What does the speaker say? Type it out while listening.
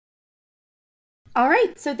All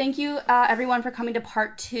right, so thank you everyone for coming to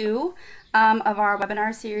part two of our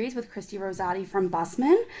webinar series with Christy Rosati from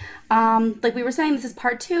Bussmann. Like we were saying, this is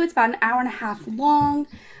part two. It's about an hour and a half long.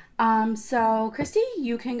 So Christy,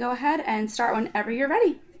 you can go ahead and start whenever you're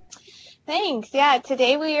ready. Thanks. Yeah,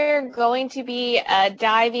 today we are going to be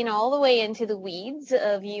diving all the way into the weeds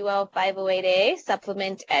of UL508A,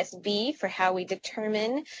 supplement SB, for how we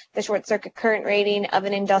determine the short circuit current rating of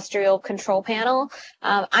an industrial control panel.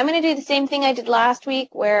 I'm going to do the same thing I did last week,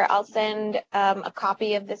 where I'll send a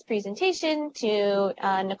copy of this presentation to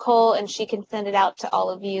Nicole, and she can send it out to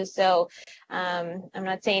all of you. So I'm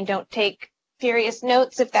not saying don't take furious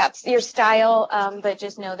notes if that's your style, but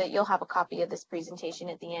just know that you'll have a copy of this presentation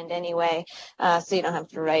at the end anyway, so you don't have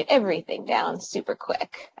to write everything down super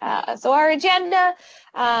quick. So our agenda,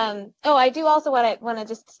 I do also want to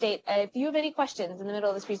just state, if you have any questions in the middle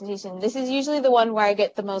of this presentation, this is usually the one where I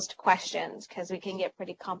get the most questions because we can get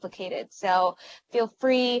pretty complicated. So feel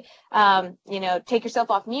free, take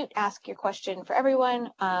yourself off mute, ask your question for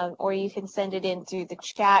everyone, or you can send it in through the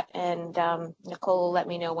chat, and Nicole will let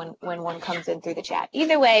me know when one comes in through the chat.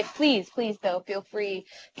 Either way, please though, feel free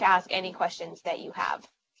to ask any questions that you have.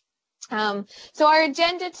 So our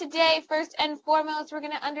agenda today, first and foremost, we're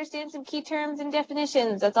going to understand some key terms and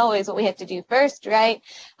definitions. That's always what we have to do first, right?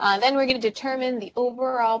 Then we're going to determine the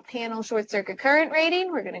overall panel short circuit current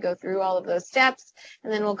rating. We're going to go through all of those steps,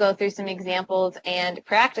 and then we'll go through some examples and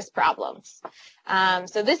practice problems.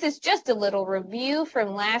 So this is just a little review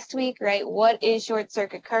from last week, right? What is short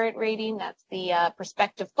circuit current rating? That's the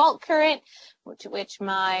prospective fault current, to which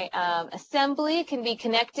my assembly can be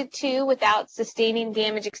connected to without sustaining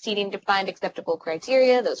damage exceeding defined acceptable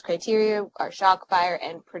criteria. Those criteria are shock, fire,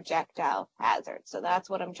 and projectile hazard. So that's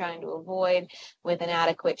what I'm trying to avoid with an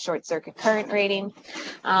adequate short circuit current rating.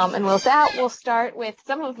 And with that, we'll start with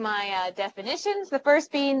some of my definitions. The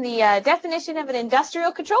first being the definition of an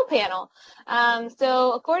industrial control panel.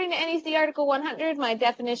 So according to NEC Article 100, my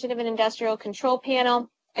definition of an industrial control panel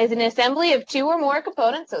is an assembly of two or more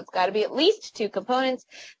components, so it's got to be at least two components,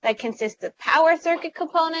 that consists of power circuit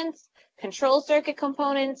components, control circuit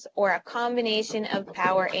components, or a combination of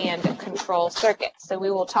power and control circuits. So we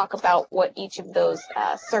will talk about what each of those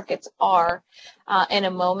circuits are in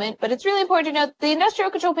a moment, but it's really important to note the industrial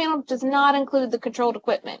control panel does not include the controlled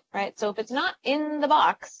equipment, right? So if it's not in the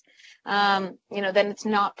box, then it's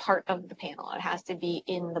not part of the panel. It has to be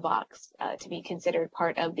in the box to be considered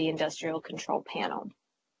part of the industrial control panel.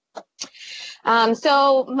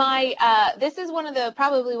 This is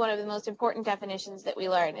probably one of the most important definitions that we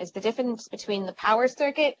learn, is the difference between the power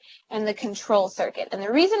circuit and the control circuit. And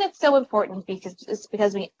the reason it's so important is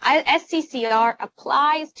because SCCR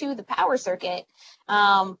applies to the power circuit,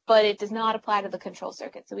 but it does not apply to the control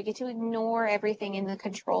circuit. So we get to ignore everything in the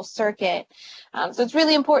control circuit. So it's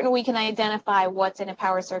really important we can identify what's in a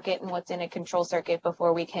power circuit and what's in a control circuit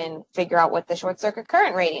before we can figure out what the short circuit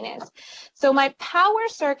current rating is. So my power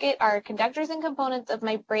circuit are conductors and components of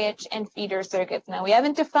my branch and feeder circuits. Now, we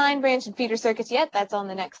haven't defined branch and feeder circuits yet. That's on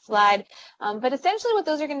the next slide. But essentially what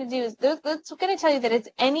those are going to do is that's going to tell you that it's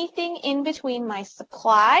anything in between my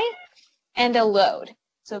supply and a load.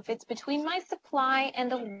 So if it's between my supply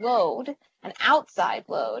and a load, an outside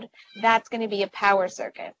load, that's going to be a power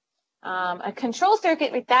circuit. A control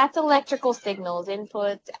circuit, that's electrical signals,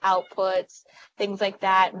 inputs, outputs, things like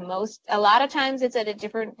that. A lot of times it's at a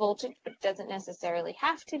different voltage, but it doesn't necessarily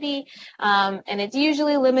have to be. And it's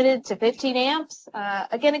usually limited to 15 amps.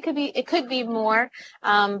 Again, it could be more,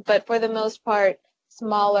 but for the most part,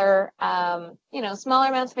 smaller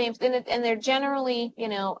amounts of amps, and they're generally,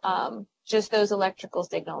 just those electrical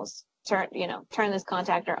signals. Turn this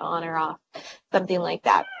contactor on or off, something like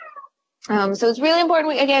that. So it's really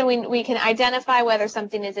important, we can identify whether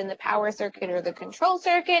something is in the power circuit or the control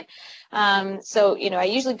circuit. I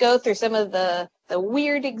usually go through some of the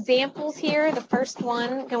weird examples here. The first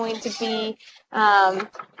one going to be,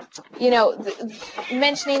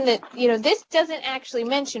 mentioning that, this doesn't actually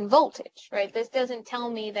mention voltage, right? This doesn't tell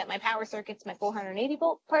me that my power circuit's my 480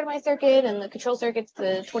 volt part of my circuit and the control circuit's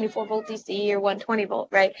the 24 volt DC or 120 volt,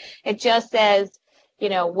 right? It just says,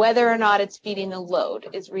 whether or not it's feeding the load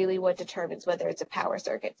is really what determines whether it's a power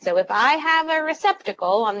circuit. So if I have a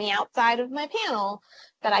receptacle on the outside of my panel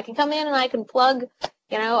that I can come in and I can plug,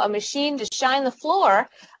 a machine to shine the floor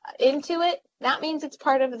into it, that means it's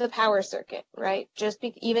part of the power circuit, right?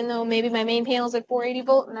 Even though maybe my main panel is at 480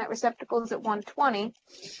 volt and that receptacle is at 120,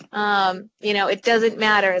 it doesn't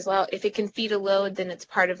matter as well. If it can feed a load, then it's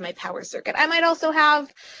part of my power circuit. I might also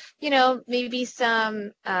have, maybe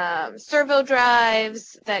some servo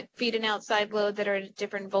drives that feed an outside load that are at a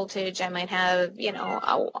different voltage. I might have,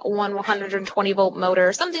 a 120 volt motor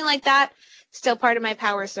or something like that. still part of my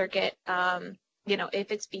power circuit, you know,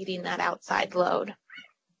 if it's feeding that outside load.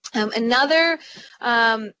 Another,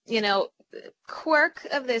 you know, quirk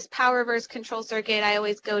of this power versus control circuit I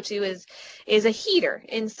always go to is a heater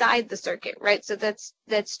inside the circuit, right? So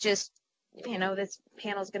that's just, you know, this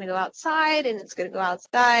panel is going to go outside, and it's going to go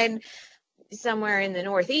outside somewhere in the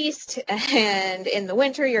northeast, and in the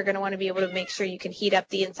winter you're going to want to be able to make sure you can heat up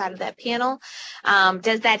the inside of that panel.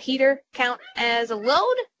 Does that heater count as a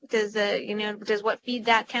load? Does you know, does what feed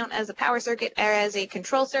that count as a power circuit or as a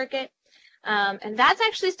control circuit? And that's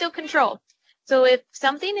actually still control. So if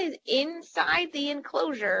something is inside the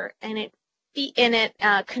enclosure and it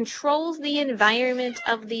controls the environment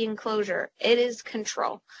of the enclosure, it is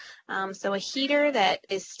control. So a heater that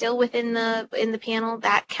is still within the panel,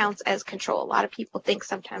 that counts as control. A lot of people think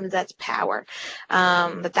sometimes that's power,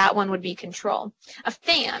 but that one would be control. A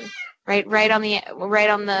fan, right on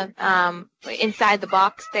the inside the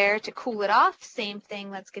box there to cool it off, same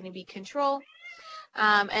thing, that's going to be control.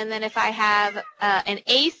 And then if I have an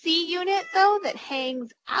AC unit, though, that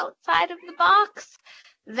hangs outside of the box,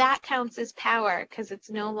 that counts as power because it's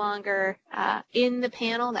no longer in the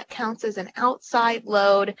panel. That counts as an outside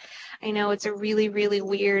load. I know it's a really, really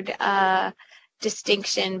weird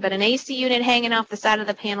distinction, but an AC unit hanging off the side of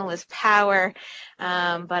the panel is power,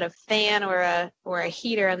 but a fan or a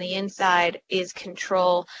heater on the inside is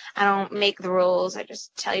control. I don't make the rules. I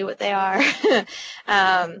just tell you what they are.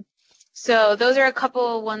 So those are a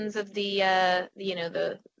couple ones of the, you know,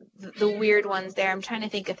 the weird ones there. I'm trying to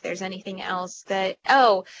think if there's anything else that,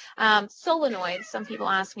 solenoids. Some people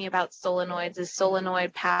ask me about solenoids. Is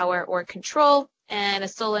solenoid power or control? And a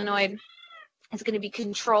solenoid is going to be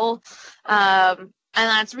control. And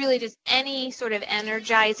that's really just any sort of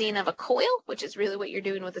energizing of a coil, which is really what you're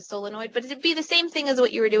doing with a solenoid. But it'd be the same thing as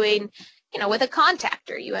what you were doing, you know, with a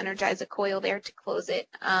contactor. You energize a coil there to close it.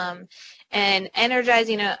 And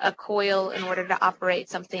energizing a coil in order to operate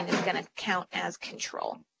something is going to count as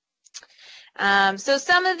control. So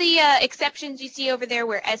some of the exceptions you see over there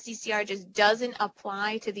where SCCR just doesn't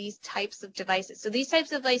apply to these types of devices. So these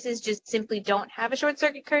types of devices just simply don't have a short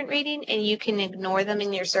circuit current rating, and you can ignore them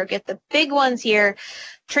in your circuit. The big ones here,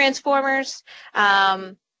 transformers,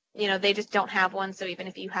 you know, they just don't have one. So even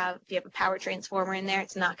if you have a power transformer in there,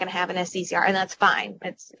 it's not going to have an SCCR, and that's fine.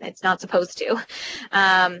 It's not supposed to.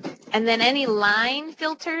 And then any line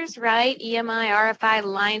filters, right? EMI, RFI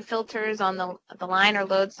line filters on the line or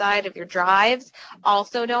load side of your drives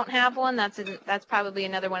also don't have one. That's probably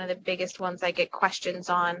another one of the biggest ones I get questions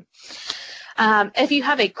on. If you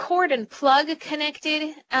have a cord and plug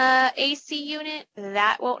connected AC unit,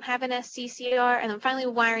 that won't have an SCCR. And then finally,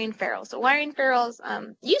 wiring ferrules. So wiring ferrules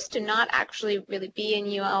used to not actually really be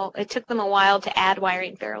in UL. It took them a while to add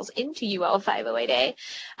wiring ferrules into UL508A.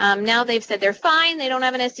 Now they've said they're fine. They don't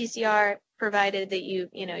have an SCCR, provided that you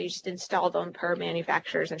just install them per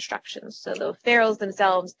manufacturer's instructions. So the ferrules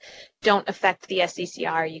themselves don't affect the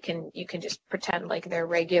SCCR. You can just pretend like they're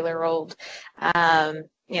regular old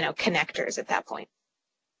connectors at that point.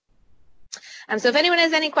 So if anyone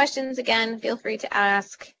has any questions, again, feel free to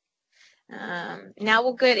ask. Now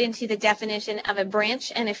we'll get into the definition of a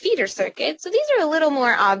branch and a feeder circuit. So these are a little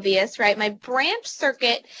more obvious, right? My branch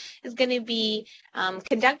circuit is going to be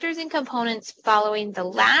conductors and components following the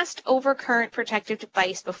last overcurrent protective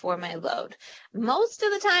device before my load. Most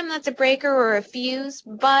of the time that's a breaker or a fuse,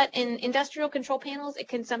 but in industrial control panels, it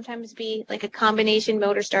can sometimes be like a combination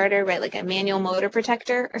motor starter, right? Like a manual motor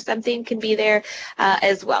protector or something can be there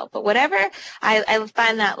as well. But whatever, I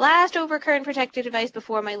find that last overcurrent protective device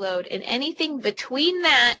before my load, and anything between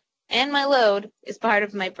that and my load is part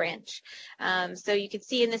of my branch. So you can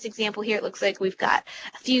see in this example here, it looks like we've got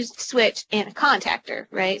a fused switch and a contactor,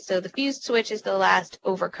 right? So the fused switch is the last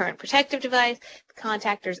overcurrent protective device. The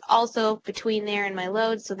contactor is also between there and my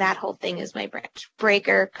load, so that whole thing is my branch.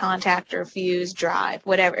 Breaker, contactor, fuse, drive,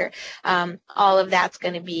 whatever. All of that's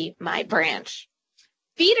going to be my branch.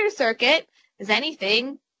 Feeder circuit is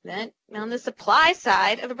anything that on the supply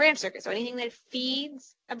side of a branch circuit. So anything that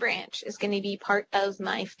feeds a branch is going to be part of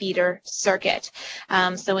my feeder circuit.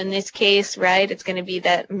 So in this case, right, it's going to be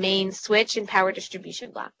the main switch and power distribution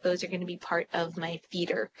block. Those are going to be part of my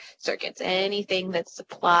feeder circuits. Anything that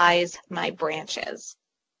supplies my branches.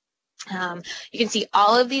 You can see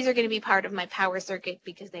all of these are going to be part of my power circuit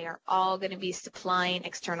because they are all going to be supplying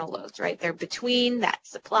external loads, right? They're between that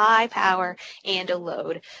supply power and a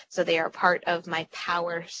load, so they are part of my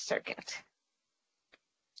power circuit.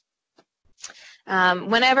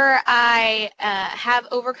 Whenever I have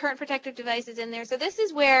overcurrent protective devices in there, so this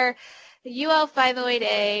is where The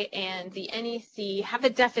UL508A and the NEC have a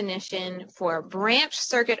definition for a branch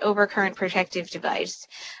circuit overcurrent protective device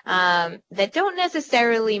that don't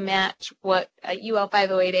necessarily match what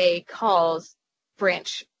UL508A calls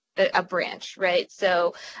a branch, right?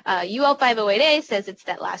 So UL508A says it's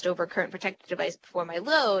that last overcurrent protective device before my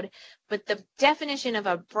load, but the definition of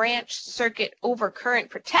a branch circuit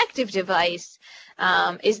overcurrent protective device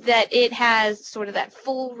is that it has sort of that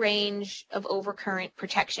full range of overcurrent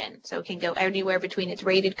protection. So it can go anywhere between its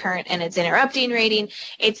rated current and its interrupting rating.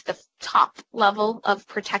 It's the top level of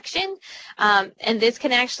protection, and this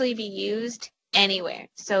can actually be used anywhere.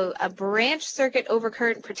 So a branch circuit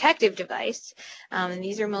overcurrent protective device, and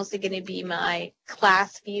these are mostly going to be my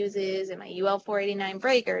class fuses and my UL489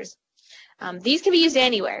 breakers. These can be used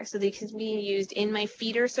anywhere. So they can be used in my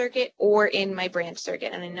feeder circuit or in my branch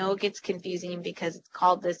circuit. And I know it gets confusing because it's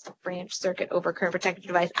called this branch circuit overcurrent protective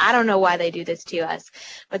device. I don't know why they do this to us,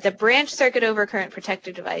 but the branch circuit overcurrent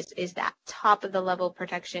protective device is that top of the level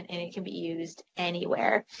protection, and it can be used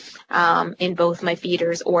anywhere in both my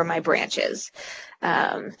feeders or my branches.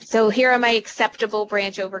 So here are my acceptable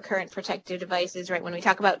branch overcurrent protective devices, right? When we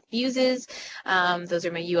talk about fuses, those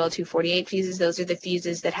are my UL248 fuses. Those are the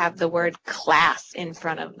fuses that have the word class in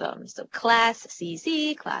front of them. So class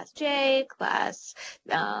CC, class J, class,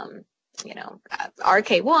 RK1,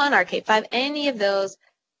 RK5, any of those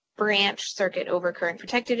branch circuit overcurrent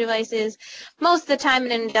protective devices. Most of the time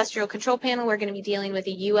in an industrial control panel, we're going to be dealing with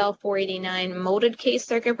a UL489 molded case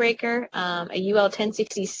circuit breaker, a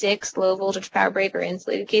UL1066 low voltage power breaker,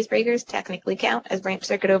 insulated case breakers technically count as branch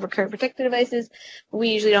circuit overcurrent protective devices.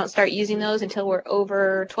 We usually don't start using those until we're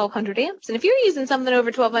over 1200 amps. And if you're using something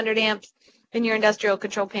over 1200 amps, in your industrial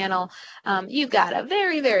control panel, you've got a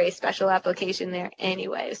very, very special application there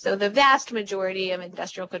anyway. So the vast majority of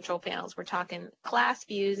industrial control panels, we're talking class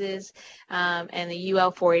fuses and the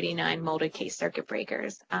UL489 molded case circuit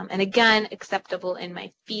breakers. And again, acceptable in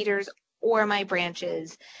my feeders or my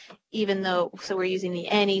branches, even though, so we're using the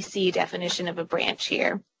NEC definition of a branch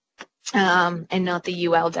here. And not the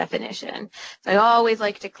UL definition. So I always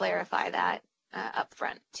like to clarify that up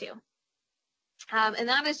front too. And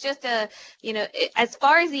that is just as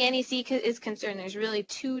far as the NEC is concerned, there's really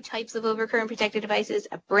two types of overcurrent protected devices,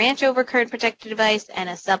 a branch overcurrent protected device and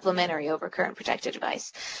a supplementary overcurrent protected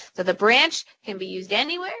device. So the branch can be used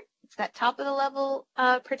anywhere. It's that top of the level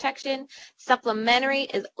protection. Supplementary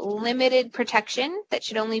is limited protection that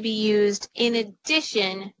should only be used in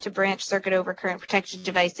addition to branch circuit overcurrent protected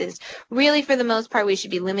devices. Really, for the most part, we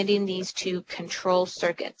should be limiting these to control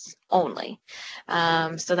circuits only.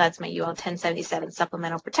 So that's my UL1077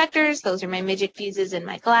 supplemental protectors. Those are my midget fuses and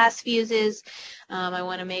my glass fuses. I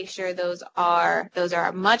want to make sure those are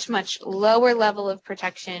a much, much lower level of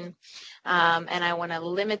protection. And I want to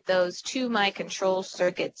limit those to my control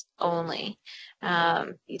circuits only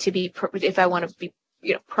if I want to be,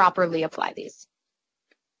 properly apply these.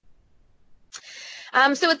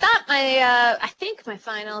 So with that, I think my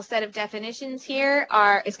final set of definitions here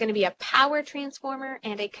is going to be a power transformer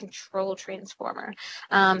and a control transformer.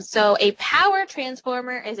 So a power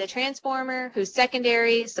transformer is a transformer whose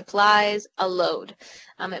secondary supplies a load.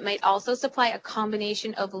 It might also supply a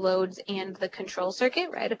combination of loads and the control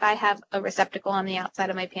circuit, right? If I have a receptacle on the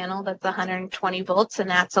outside of my panel that's 120 volts and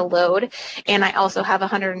that's a load, and I also have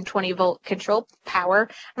 120 volt control power,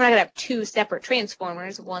 I'm not going to have two separate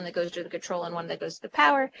transformers, one that goes to the control and one that goes to the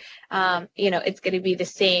power. It's going to be the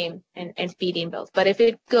same and feeding both. But if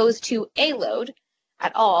it goes to a load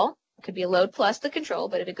at all, it could be a load plus the control,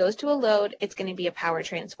 but if it goes to a load, it's going to be a power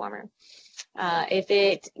transformer. If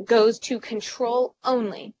it goes to control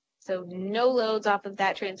only, so no loads off of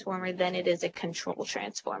that transformer, then it is a control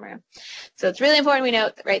transformer. So it's really important we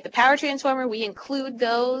note, right, the power transformer, we include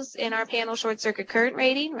those in our panel short circuit current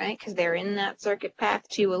rating, right, because they're in that circuit path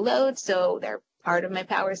to a load, so they're part of my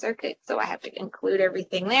power circuit, so I have to include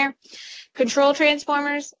everything there. Control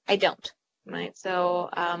transformers, I don't. Right, so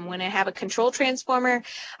when I have a control transformer,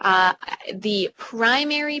 the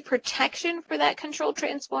primary protection for that control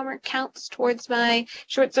transformer counts towards my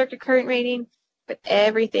short circuit current rating, but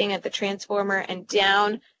everything at the transformer and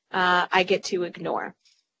down, I get to ignore.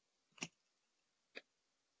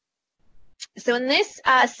 So in this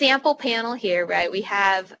sample panel here, right, we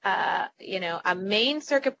have, a main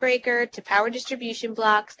circuit breaker to power distribution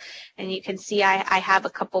blocks, and you can see I have a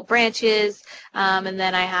couple branches, and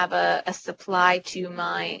then I have a supply to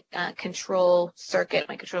my control circuit,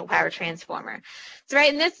 my control power transformer. So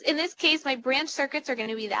right, in this case, my branch circuits are going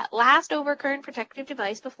to be that last overcurrent protective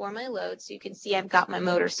device before my load. So you can see I've got my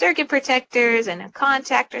motor circuit protectors and a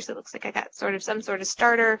contactor, so it looks like I got some sort of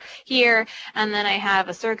starter here, and then I have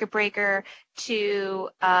a circuit breaker to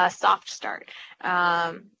soft start.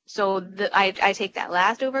 So I take that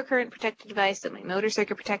last overcurrent protected device, so my motor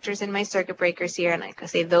circuit protectors and my circuit breakers here, and I can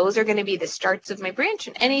say those are going to be the starts of my branch,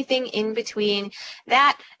 and anything in between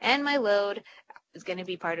that and my load is going to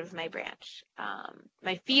be part of my branch.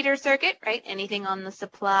 My feeder circuit, right? Anything on the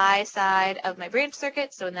supply side of my branch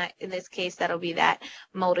circuit. So in this case, that'll be that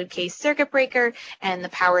molded case circuit breaker and the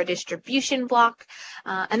power distribution block.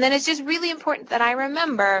 And then it's just really important that I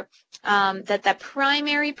remember that the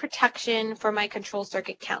primary protection for my control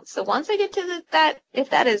circuit counts. So once I get to that, if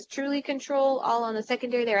that is truly control all on the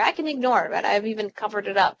secondary there, I can ignore it, but I've even covered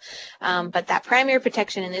it up. But that primary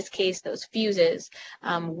protection, in this case, those fuses,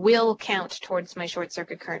 will count towards my short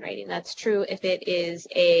circuit current rating. That's true if it is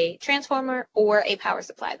a transformer or a power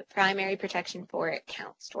supply. The primary protection for it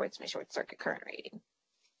counts towards my short circuit current rating.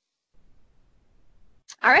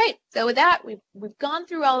 All right, so with that, we've gone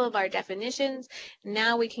through all of our definitions.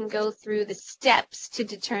 Now we can go through the steps to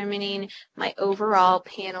determining my overall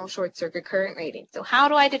panel short circuit current rating. So how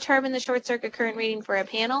do I determine the short circuit current rating for a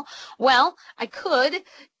panel? Well, I could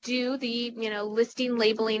do the, listing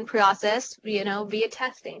labeling process, via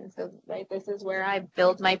testing. So like this is where I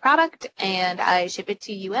build my product and I ship it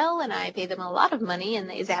to UL and I pay them a lot of money and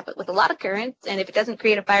they zap it with a lot of current. And if it doesn't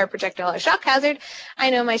create a fire projectile or shock hazard, I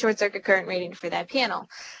know my short circuit current rating for that panel.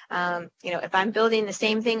 If I'm building the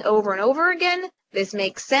same thing over and over again, this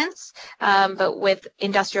makes sense, but with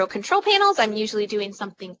industrial control panels, I'm usually doing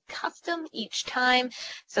something custom each time,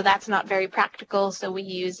 so that's not very practical. So we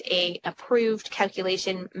use a approved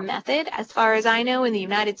calculation method. As far as I know, in the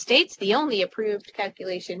United States, the only approved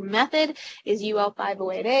calculation method is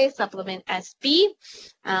UL508A, supplement SB.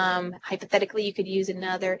 Hypothetically, you could use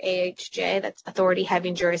another AHJ, that's authority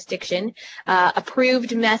having jurisdiction,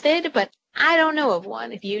 approved method, but I don't know of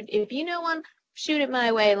one. If you know one, shoot it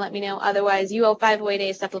my way and let me know. Otherwise,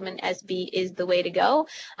 UL508A supplement SB is the way to go.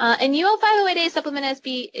 And UL508A supplement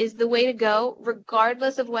SB is the way to go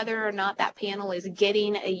regardless of whether or not that panel is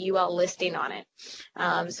getting a UL listing on it.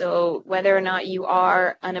 So whether or not you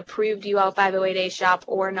are an approved UL508A shop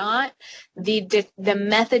or not, the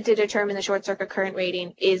method to determine the short circuit current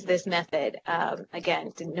rating is this method.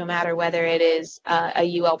 Again, no matter whether it is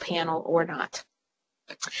a UL panel or not.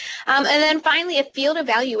 And then finally, a field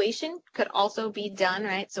evaluation could also be done,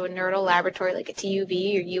 right? So a nerdal laboratory like a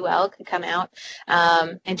TUV or UL could come out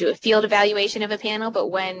and do a field evaluation of a panel, but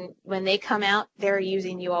when they come out, they're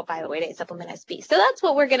using UL508A supplement SB. So that's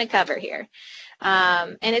what we're going to cover here.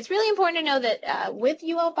 And it's really important to know that with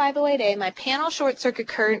UL508A, my panel short circuit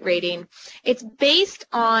current rating, it's based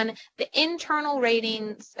on the internal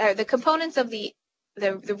ratings, or the components of the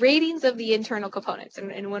ratings of the internal components.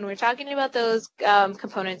 And when we're talking about those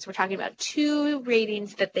components, we're talking about two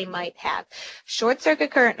ratings that they might have: short circuit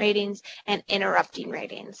current ratings and interrupting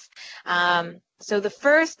ratings. So the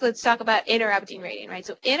first, let's talk about interrupting rating, right?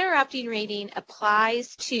 So interrupting rating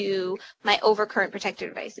applies to my overcurrent protector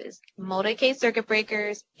devices. Multi-case circuit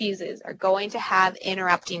breakers, fuses are going to have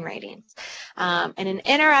interrupting ratings. And an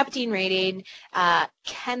interrupting rating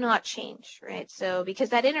cannot change, right? So because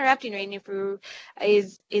that interrupting rating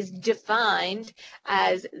is defined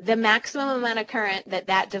as the maximum amount of current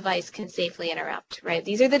that device can safely interrupt, right?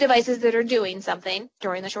 These are the devices that are doing something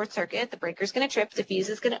during the short circuit. The breaker's going to trip, the fuse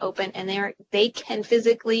is going to open, and they can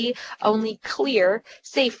physically only clear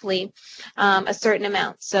safely a certain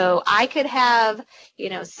amount. So I could have,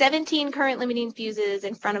 17 current limiting fuses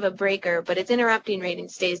in front of a breaker, but its interrupting rating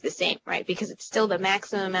stays the same, right? Because it's still the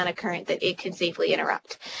maximum amount of current that it can safely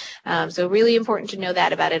interrupt. So really important to know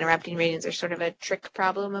that about interrupting ratings. There's sort of a trick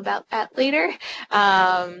problem about that later.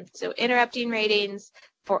 So interrupting ratings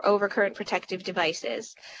for overcurrent protective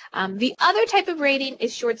devices. The other type of rating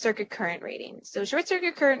is short circuit current rating. So short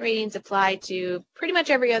circuit current ratings apply to pretty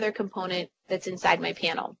much every other component that's inside my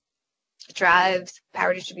panel. Drives,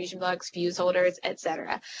 power distribution blocks, fuse holders,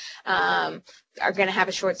 etc. Are going to have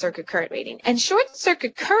a short circuit current rating. And short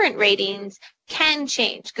circuit current ratings can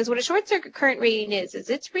change, because what a short circuit current rating is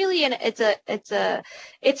it's really it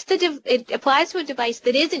applies to a device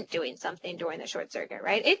that isn't doing something during the short circuit,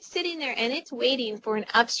 right? It's sitting there and it's waiting for an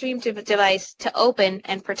upstream device to open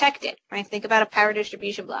and protect it, right? Think about a power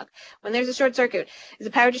distribution block. When there's a short circuit, is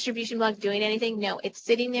the power distribution block doing anything? No, it's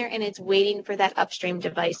sitting there and it's waiting for that upstream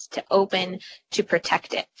device to open to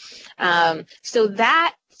protect it. So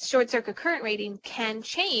that short circuit current rating can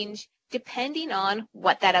change depending on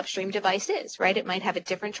what that upstream device is, right? It might have a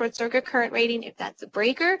different short circuit current rating if that's a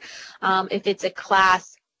breaker, if it's a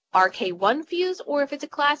class RK1 fuse or if it's a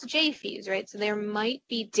Class J fuse, right? So there might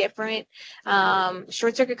be different,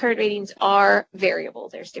 short circuit current ratings are variable.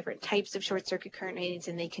 There's different types of short circuit current ratings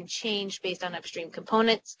and they can change based on upstream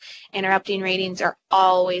components. Interrupting ratings are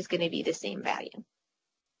always going to be the same value.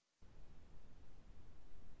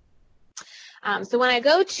 So when I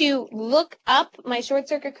go to look up my short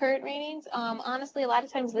circuit current ratings, honestly, a lot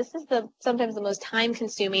of times this is sometimes the most time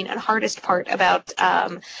consuming and hardest part about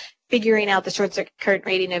figuring out the short circuit current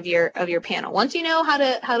rating of your panel. Once you know how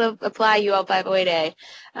to apply UL508A,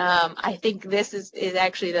 I think this is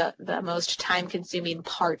actually the most time consuming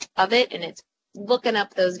part of it, and it's looking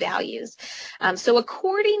up those values. So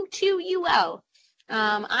according to UL,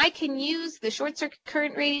 I can use the short circuit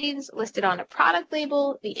current ratings listed on a product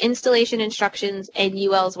label, the installation instructions, and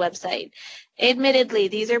UL's website. Admittedly,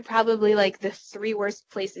 these are probably like the 3 worst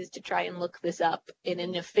places to try and look this up in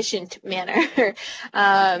an efficient manner.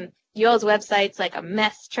 UL's website's like a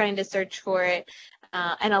mess trying to search for it.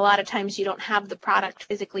 And a lot of times you don't have the product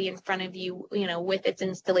physically in front of you, with its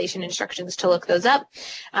installation instructions to look those up.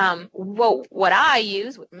 What I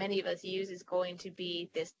use, what many of us use, is going to be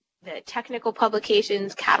the technical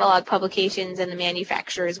publications, catalog publications, and the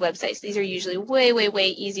manufacturer's websites. These are usually way, way, way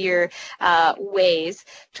easier ways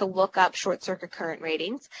to look up short circuit current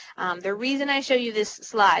ratings. The reason I show you this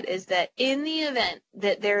slide is that in the event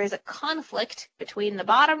that there is a conflict between the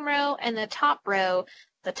bottom row and the top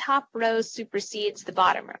row supersedes the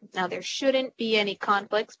bottom row. Now, there shouldn't be any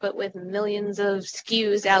conflicts, but with millions of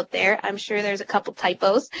SKUs out there, I'm sure there's a couple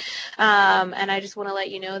typos. And I just want to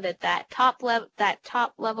let you know that top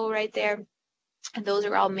level right there, those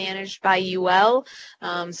are all managed by UL.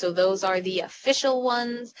 So those are the official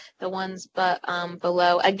ones. The ones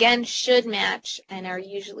below, again, should match and are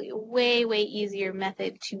usually a way, way easier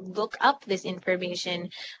method to look up this information,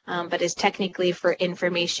 but is technically for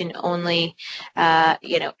information only,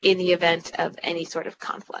 in the event of any sort of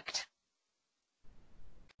conflict.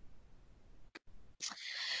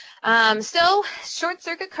 So short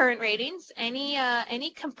circuit current ratings,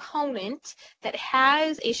 any component that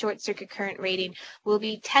has a short circuit current rating will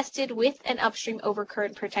be tested with an upstream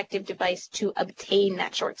overcurrent protective device to obtain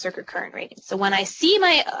that short circuit current rating. So when I see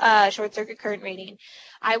my short circuit current rating,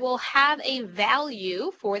 I will have a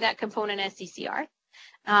value for that component SCCR.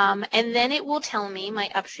 And then it will tell me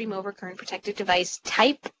my upstream overcurrent protective device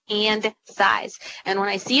type and size. And when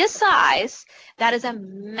I see a size, that is a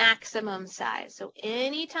maximum size. So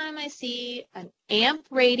anytime I see an amp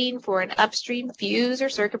rating for an upstream fuse or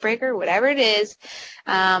circuit breaker, whatever it is,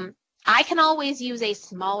 I can always use a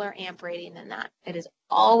smaller amp rating than that. It is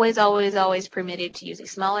always, always, always permitted to use a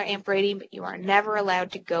smaller amp rating, but you are never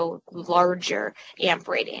allowed to go larger amp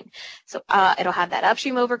rating. So it'll have that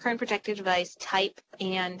upstream overcurrent protective device type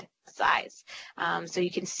and size. So you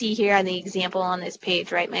can see here on the example on this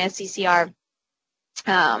page, right, my SCCR,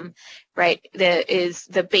 right, is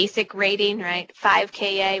the basic rating, right, 5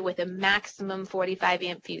 kA with a maximum 45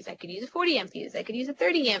 amp fuse. I could use a 40 amp fuse, I could use a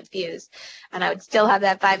 30 amp fuse, and I would still have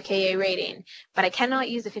that 5 kA rating, but I cannot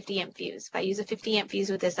use a 50 amp fuse. If I use a 50 amp fuse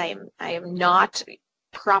with this, I am not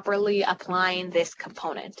properly applying this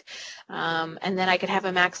component. And then I could have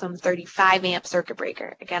a maximum 35 amp circuit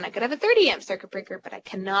breaker. Again, I could have a 30 amp circuit breaker, but I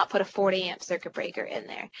cannot put a 40 amp circuit breaker in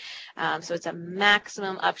there. So it's a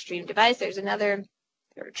maximum upstream device. There's another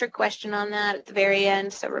trick question on that at the very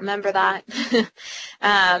end, so remember that.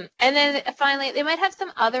 And then finally, they might have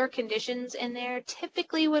some other conditions in there.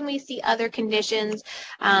 Typically, when we see other conditions,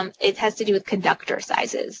 it has to do with conductor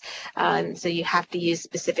sizes. So you have to use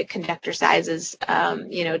specific conductor sizes,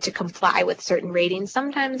 to comply with certain ratings.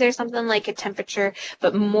 Sometimes there's something like a temperature,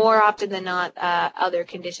 but more often than not, other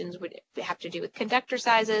conditions would have to do with conductor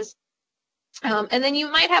sizes. And then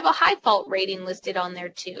you might have a high fault rating listed on there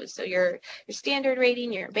too. So your standard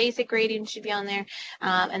rating, your basic rating should be on there.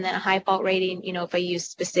 And then a high fault rating, if I use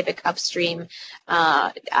specific upstream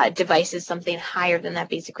devices, something higher than that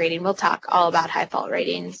basic rating. We'll talk all about high fault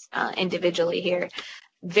ratings individually here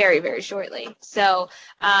very, very shortly. So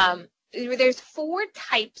there's 4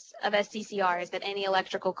 types of SCCRs that any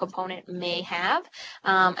electrical component may have: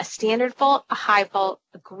 a standard fault, a high fault,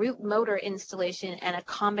 a group motor installation, and a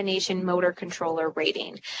combination motor controller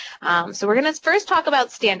rating. So we're going to first talk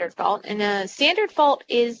about standard fault. And a standard fault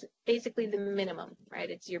is basically the minimum, right?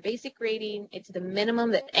 It's your basic rating. It's the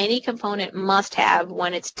minimum that any component must have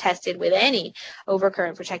when it's tested with any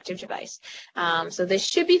overcurrent protective device. So this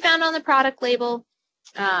should be found on the product label.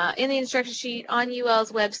 In the instruction sheet on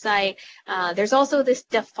UL's website. There's also this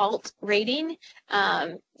default rating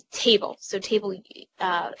table. So table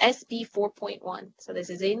SB 4.1. So this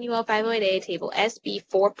is in UL508A, table SB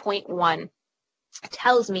 4.1.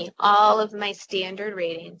 tells me all of my standard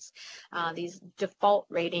ratings, these default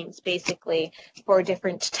ratings basically for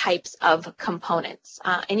different types of components.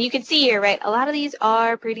 And you can see here, right, a lot of these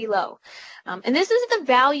are pretty low. And this is the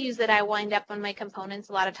values that I wind up on my components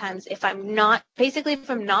a lot of times if I'm not, basically if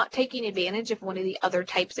I'm not taking advantage of one of the other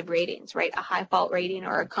types of ratings, right, a high fault rating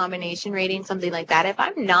or a combination rating, something like that. If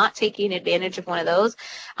I'm not taking advantage of one of those,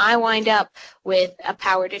 I wind up with a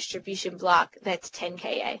power distribution block that's 10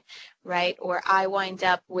 kA. Right, or I wind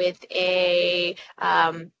up with a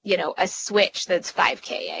a switch that's 5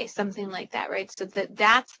 kA, something like that, right? So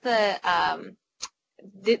that's the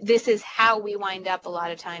this is how we wind up a lot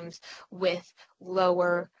of times with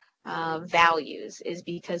lower values, is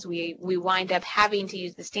because we wind up having to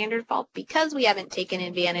use the standard fault because we haven't taken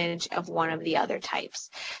advantage of one of the other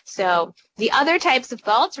types. So the other types of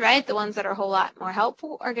faults, right, the ones that are a whole lot more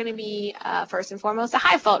helpful are going to be first and foremost a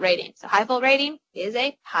high fault rating. So high fault rating is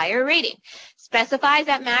a higher rating. Specifies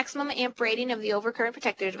that maximum amp rating of the overcurrent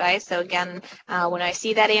protector device. So again, when I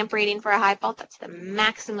see that amp rating for a high fault, that's the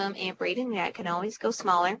maximum amp rating. Yeah, it can always go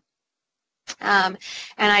smaller. And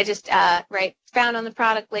I just, found on the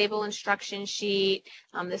product label instruction sheet.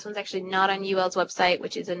 This one's actually not on UL's website,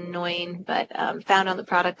 which is annoying, but found on the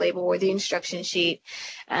product label or the instruction sheet.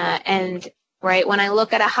 And when I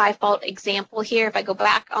look at a high fault example here, if I go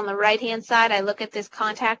back on the right-hand side, I look at this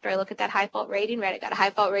contact, or I look at that high fault rating, right? I got a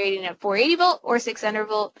high fault rating at 480 volt or 600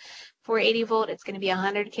 volt. 480 volt, it's going to be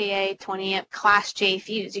 100 Ka, 20 amp class J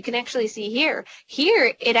fuse. You can actually see here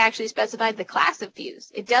it actually specified the class of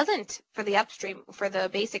fuse. It doesn't for the upstream, for the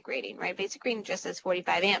basic rating, right? Basic rating just says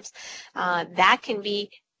 45 amps. That can be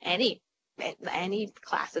any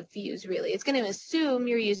class of fuse, really. It's going to assume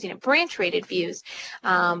you're using a branch rated fuse,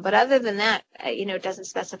 but other than that, it doesn't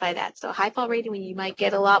specify that. So high fault rating, you might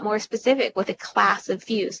get a lot more specific with a class of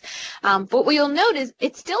fuse. But what you'll note is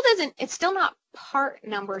it's still not part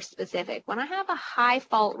number specific. When I have a high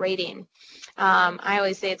fault rating, I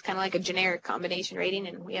always say it's kind of like a generic combination rating,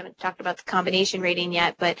 and we haven't talked about the combination rating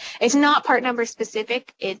yet, but it's not part number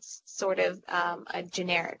specific. It's sort of a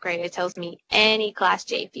generic, right? It tells me any class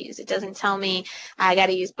J fuse. It doesn't tell me I got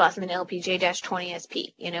to use Bussmann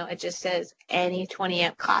LPJ-20SP. It just says any 20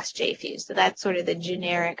 amp class J fuse. So that's sort of the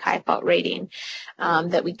generic high fault rating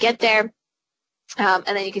that we get there. And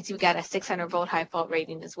then you can see we got a 600 volt high fault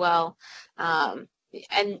rating as well,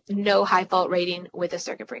 and no high fault rating with a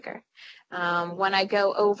circuit breaker. When I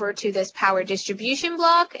go over to this power distribution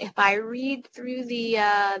block, if I read through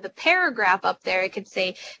the paragraph up there, it could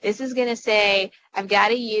say, this is going to say I've got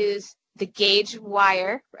to use the gauge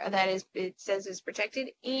wire that it says is protected,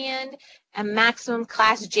 and a maximum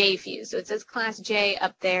class J fuse. So it says class J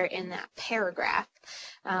up there in that paragraph,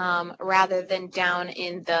 rather than down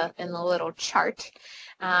in the little chart.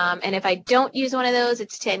 And if I don't use one of those,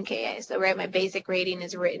 it's 10 Ka. So my basic rating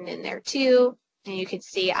is written in there too, and you can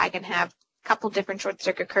see I can have a couple different short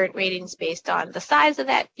circuit current ratings based on the size of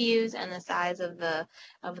that fuse and the size of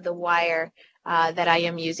the wire that I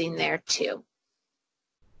am using there too.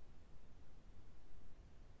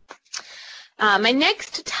 My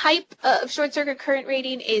next type of short circuit current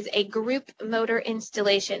rating is a group motor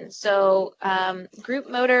installation. So group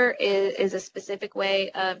motor is a specific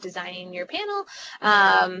way of designing your panel,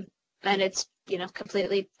 and it's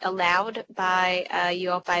completely allowed by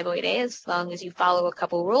UL508A as long as you follow a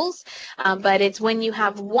couple rules. But it's when you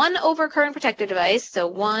have one overcurrent protector device, so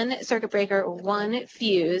one circuit breaker, one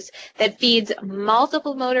fuse, that feeds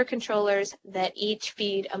multiple motor controllers that each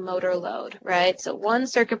feed a motor load, right? So one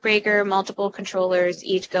circuit breaker, multiple controllers,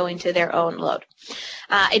 each going to their own load.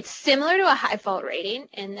 It's similar to a high fault rating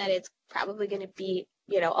in that it's probably going to be,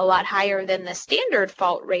 a lot higher than the standard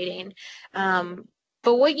fault rating.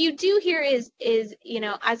 But what you do here is,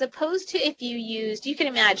 as opposed to if you used, you can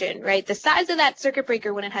imagine, right, the size of that circuit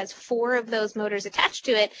breaker when it has 4 of those motors attached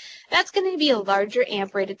to it, that's going to be a larger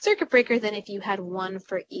amp rated circuit breaker than if you had one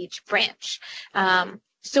for each branch.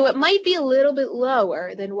 So it might be a little bit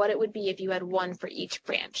lower than what it would be if you had one for each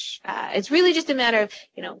branch. It's really just a matter of,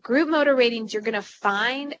 group motor ratings, you're going to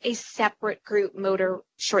find a separate group motor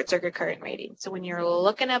short circuit current rating. So when you're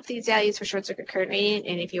looking up these values for short circuit current rating,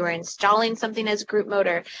 and if you are installing something as a group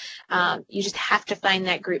motor, you just have to find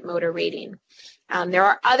that group motor rating. There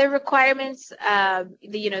are other requirements that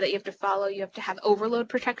you have to follow. You have to have overload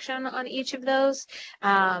protection on each of those,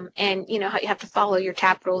 and you have to follow your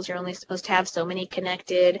tap rules. You're only supposed to have so many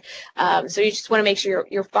connected, so you just want to make sure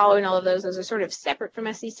you're following all of those. Those are sort of separate from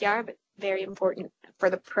SCCR, but very important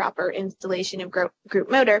for the proper installation of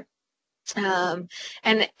group motor. And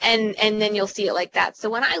then you'll see it like that. So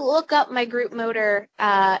when I look up my group motor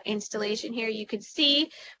installation here, you can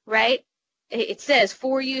see, right, it says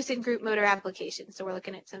for use in group motor application. So we're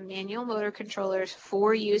looking at some manual motor controllers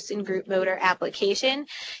for use in group motor application.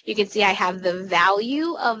 You can see I have the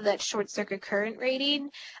value of that short circuit current rating.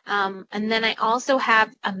 And then I also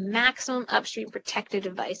have a maximum upstream protective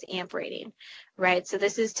device amp rating, right? So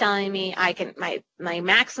this is telling me I can, my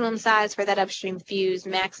maximum size for that upstream fuse,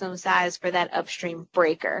 maximum size for that upstream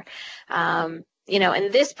breaker. You know,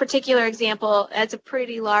 in this particular example, that's a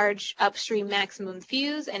pretty large upstream maximum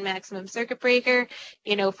fuse and maximum circuit breaker,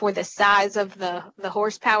 you know, for the size of the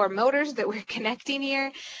horsepower motors that we're connecting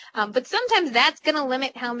here. But sometimes that's going to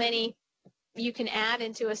limit how many you can add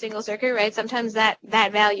into a single circuit, right? Sometimes that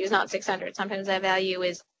value is not 600. Sometimes that value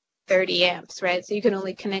is 30 amps, right? So you can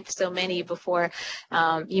only connect so many before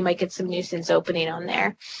you might get some nuisance opening on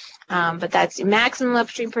there. But that's maximum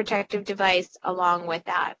upstream protective device along with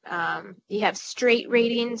that. You have straight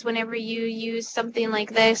ratings whenever you use something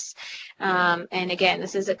like this. And again,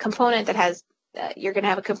 this is a component that has, you're going to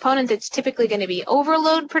have a component that's typically going to be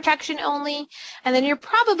overload protection only, and then you're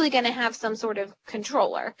probably going to have some sort of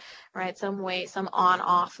controller, right? Some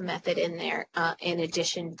on-off method in there in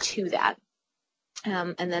addition to that.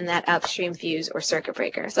 And then that upstream fuse or circuit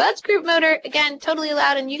breaker. So that's group motor, again, totally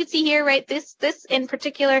allowed. And you can see here, right, this in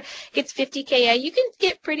particular gets 50 Ka. You can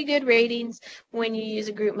get pretty good ratings when you use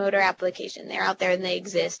a group motor application. They're out there and they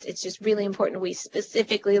exist. It's just really important we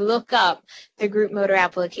specifically look up the group motor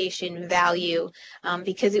application value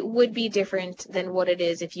because it would be different than what it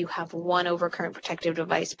is if you have one overcurrent protective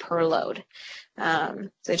device per load.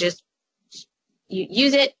 So just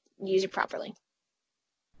use it properly.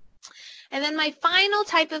 And then my final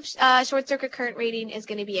type of short circuit current rating is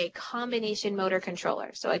going to be a combination motor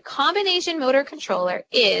controller. So a combination motor controller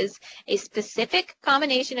is a specific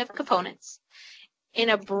combination of components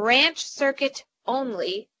in a branch circuit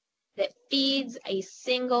only that feeds a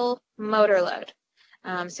single motor load.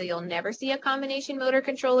 So you'll never see a combination motor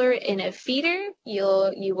controller in a feeder.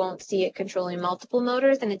 You won't see it controlling multiple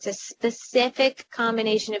motors, and it's a specific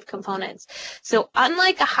combination of components. So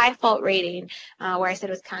unlike a high fault rating, where I said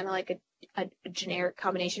it was kind of like a generic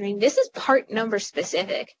combination rating, this is part number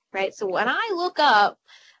specific, right? So when I look up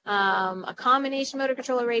a combination motor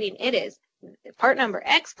controller rating, it is part number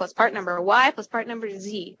X plus part number Y plus part number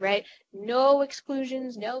Z, right? No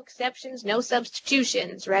exclusions, no exceptions, no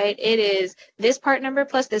substitutions, right? It is this part number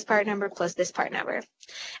plus this part number plus this part number.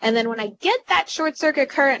 And then when I get that short circuit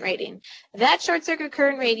current rating, that short circuit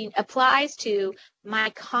current rating applies to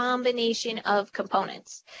my combination of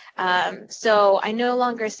components. So I no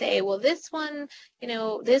longer say, well, this one, you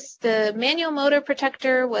know, the manual motor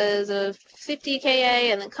protector was a 50 Ka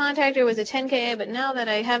and the contactor was a 10 Ka, but now that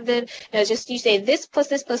I have the, you say this plus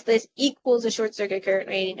this plus this equals a short circuit current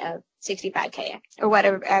rating of 65 Ka or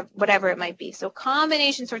whatever it might be. So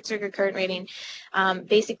combination short circuit current rating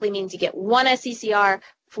basically means you get one SCCR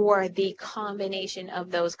for the combination of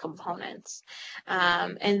those components.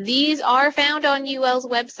 And these are found on UL's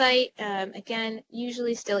website. Again,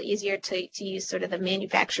 usually still easier to use sort of the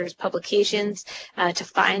manufacturer's publications to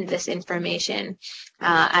find this information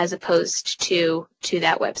as opposed to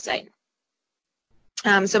that website.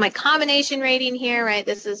 So my combination rating here, right,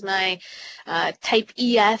 this is my type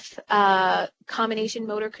EF combination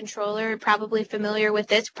motor controller. Probably familiar with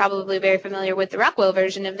this, probably very familiar with the Rockwell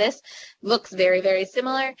version of this. Looks very, very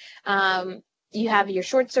similar. You have your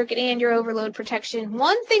short circuit and your overload protection.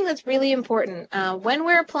 One thing that's really important when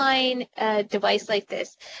we're applying a device like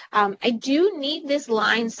this, I do need this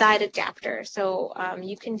line side adapter. So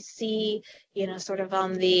you can see, you know, sort of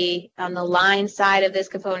on the line side of this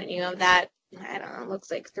component, you know, that, I don't know, it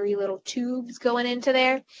looks like 3 little tubes going into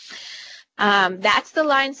there. That's the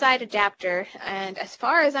line side adapter, and as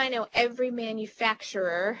far as I know, every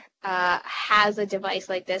manufacturer has a device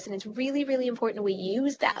like this, and it's really, really important we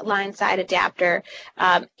use that line side adapter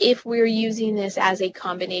if we're using this as a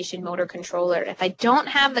combination motor controller. If I don't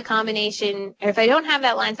have the combination, or if I don't have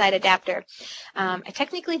that line side adapter, I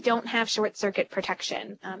technically don't have short circuit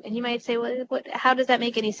protection. And you might say, well, how does that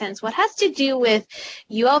make any sense? What has to do with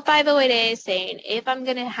UL508A saying if I'm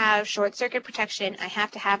going to have short circuit protection, I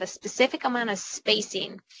have to have a specific amount of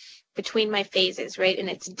spacing between my phases, right? And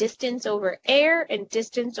it's distance over air and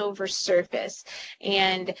distance over surface.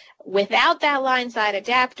 And without that line side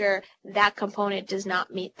adapter, that component does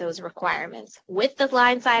not meet those requirements. With the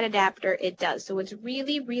line side adapter, it does. So it's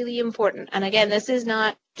really, really important. And again, this is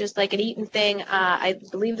not just like an Eaton thing. I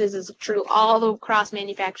believe this is true all across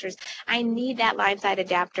manufacturers. I need that line side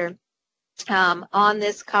adapter on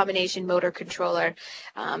this combination motor controller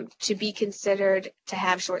to be considered to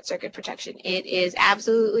have short circuit protection. It is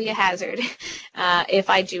absolutely a hazard if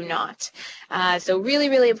I do not. So really,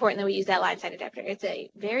 really important that we use that line side adapter. It's a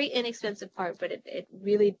very inexpensive part, but it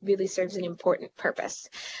really, really serves an important purpose.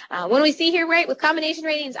 When we see here, right, with combination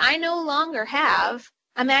ratings, I no longer have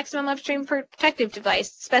a maximum upstream protective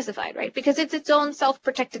device specified, right? Because it's its own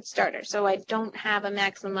self-protected starter. So I don't have a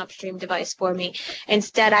maximum upstream device for me.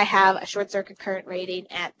 Instead, I have a short circuit current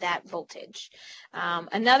rating at that voltage.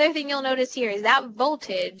 Another thing you'll notice here is that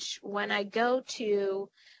voltage, when I go to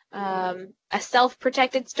a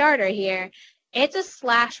self-protected starter here, it's a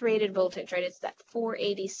slash rated voltage, right? It's that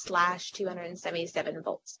 480/277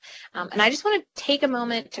 volts. And I just want to take a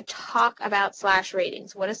moment to talk about slash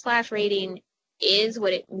ratings. What a slash rating is,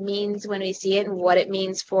 what it means when we see it, and what it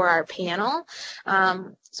means for our panel.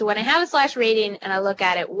 So when I have a slash rating and I look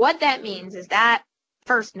at it, what that means is that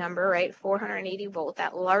first number, right, 480 volt,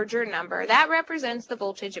 that larger number, that represents the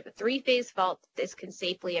voltage of a three-phase fault that this can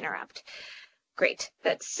safely interrupt. Great.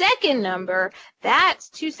 That second number, that's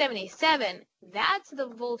 277. That's the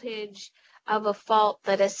voltage of a fault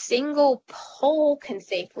that a single pole can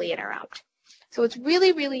safely interrupt. So it's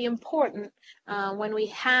really, really important when we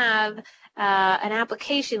have an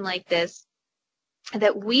application like this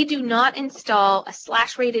that we do not install a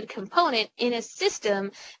slash rated component in a system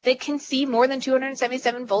that can see more than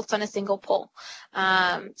 277 volts on a single pole.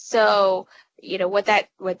 So, you know, what that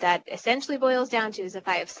essentially boils down to is if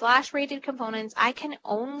I have slash rated components, I can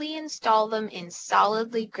only install them in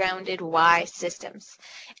solidly grounded Y systems.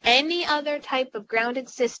 Any other type of grounded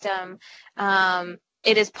system,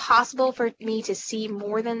 it is possible for me to see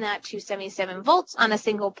more than that 277 volts on a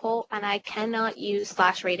single pole, and I cannot use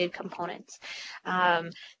slash rated components. Corner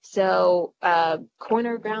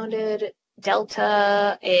grounded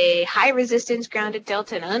delta, a high resistance grounded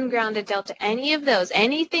delta, an ungrounded delta, any of those,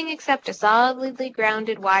 anything except a solidly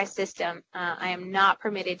grounded Y system, I am not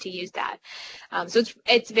permitted to use that. So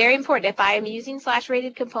it's very important if I am using slash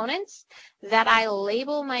rated components that I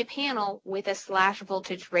label my panel with a slash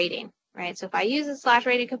voltage rating. Right, so if I use a slash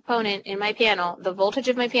rated component in my panel, the voltage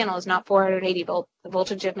of my panel is not 480 volt. The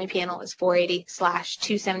voltage of my panel is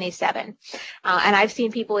 480/277. And I've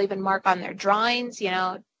seen people even mark on their drawings, you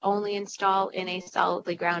know, only install in a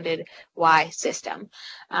solidly grounded Y system.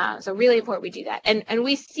 So really important we do that. And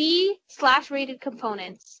we see slash rated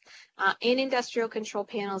components in industrial control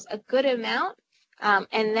panels a good amount.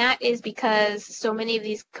 And that is because so many of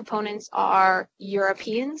these components are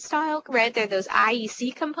European style, right? They're those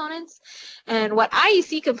IEC components. And what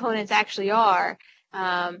IEC components actually are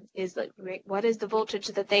is like, what is the voltage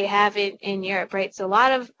that they have in Europe, right? So a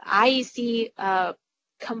lot of IEC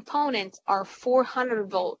components are 400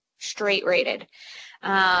 volt straight rated.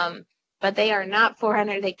 But they are not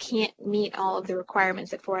 400. They can't meet all of the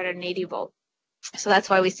requirements at 480 volt. So that's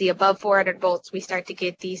why we see above 400 volts, we start to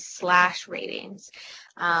get these slash ratings,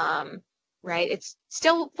 right? It's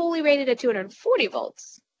still fully rated at 240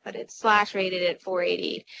 volts, but it's slash rated at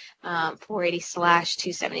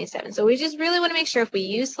 480/277. So we just really want to make sure if we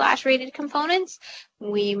use slash rated components,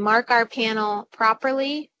 we mark our panel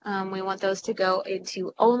properly. We want those to go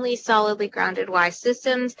into only solidly grounded Y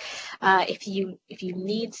systems. If you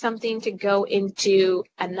need something to go into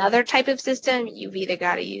another type of system, you've either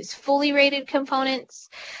got to use fully rated components,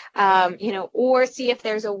 or see if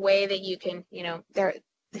there's a way that you can,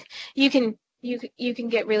 you can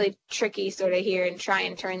get really tricky sort of here and try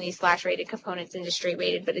and turn these slash rated components into straight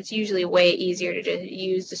rated, but it's usually way easier to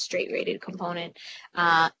use the straight rated component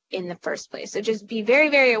in the first place. So just be very,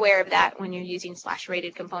 very aware of that when you're using slash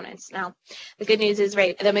rated components. Now, the good news is,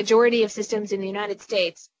 right, the majority of systems in the United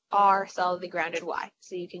States are solidly grounded Y,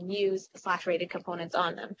 so you can use slash rated components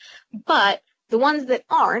on them. But the ones that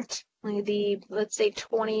aren't, like let's say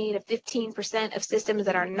 20 to 15% of systems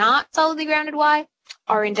that are not solidly grounded Y,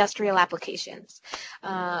 are industrial applications.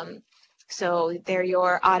 So they're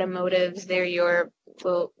your automotives, they're your,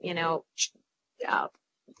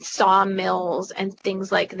 sawmills and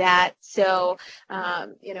things like that. So,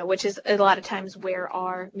 which is a lot of times where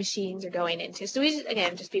our machines are going into. So we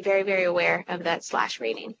just be very, very aware of that slash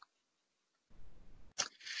rating.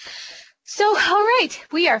 So, all right,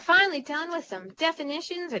 we are finally done with some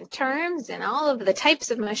definitions and terms and all of the types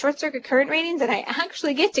of my short circuit current ratings, and I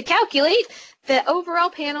actually get to calculate the overall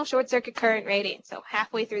panel short circuit current rating. So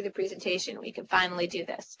halfway through the presentation, we can finally do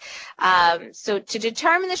this. So to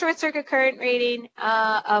determine the short circuit current rating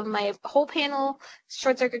of my whole panel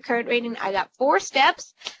short circuit current rating, I got 4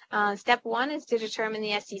 steps. Step 1 is to determine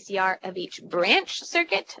the SCCR of each branch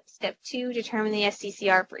circuit. Step 2, determine the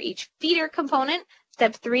SCCR for each feeder component.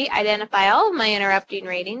 Step 3, identify all of my interrupting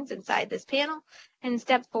ratings inside this panel. And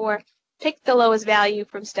step 4, pick the lowest value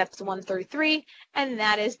from steps 1 through 3, and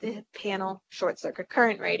that is the panel short circuit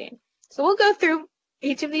current rating. So we'll go through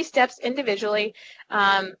each of these steps individually.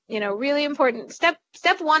 Really important. Step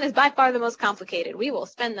 1 is by far the most complicated. We will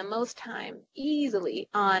spend the most time easily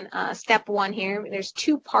on step 1 here. There's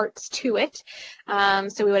 2 parts to it.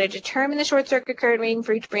 So we want to determine the short circuit current rating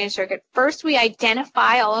for each branch circuit. First, we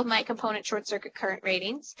identify all of my component short circuit current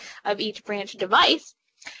ratings of each branch device.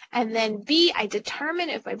 And then B, I determine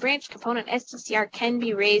if my branch component SCCR can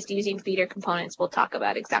be raised using feeder components. We'll talk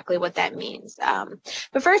about exactly what that means.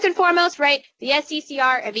 But first and foremost, right, the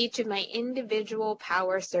SCCR of each of my individual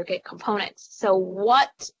power circuit components. So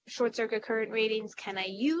what short circuit current ratings can I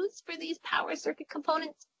use for these power circuit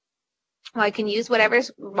components? Well, I can use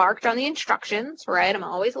whatever's marked on the instructions, right? I'm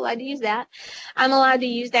always allowed to use that. I'm allowed to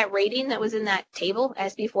use that rating that was in that table,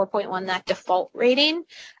 SB 4.1, that default rating,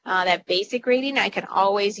 that basic rating. I can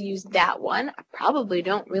always use that one. I probably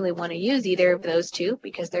don't really want to use either of those two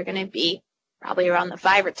because they're going to be probably around the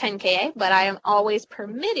 5 or 10 kA, but I am always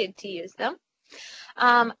permitted to use them.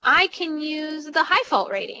 I can use the high fault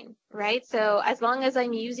rating, right? So as long as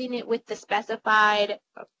I'm using it with the specified,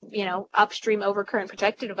 upstream overcurrent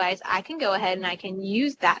protected device, I can go ahead and I can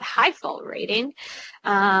use that high fault rating.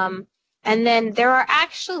 And then there are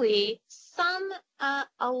actually some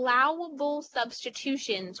allowable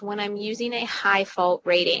substitutions when I'm using a high fault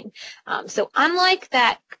rating. So unlike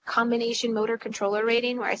that combination motor controller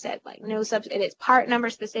rating where I said like it is part number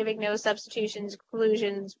specific, no substitutions,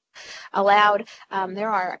 exclusions allowed, there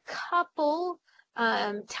are a couple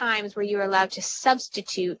times where you're allowed to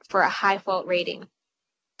substitute for a high fault rating.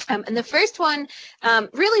 And the first one,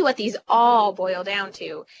 really what these all boil down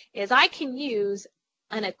to is I can use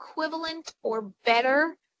an equivalent or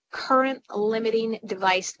better current limiting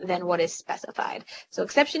device than what is specified. So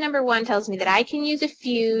exception number 1 tells me that I can use a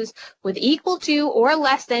fuse with equal to or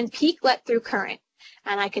less than peak let through current,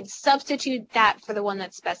 and I can substitute that for the one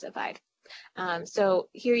that's specified. So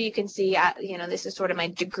here you can see, this is sort of my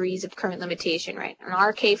degrees of current limitation, right? An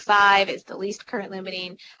RK5 is the least current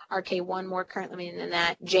limiting, RK1 more current limiting than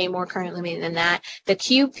that, J more current limiting than that. The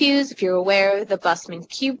cube fuse, if you're aware of the Bussmann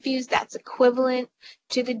cube fuse, that's equivalent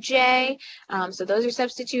to the J. So those are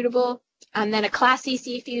substitutable. And then a class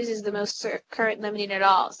CC fuse is the most current limiting at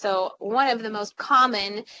all. So one of the most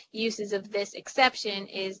common uses of this exception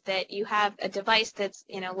is that you have a device that's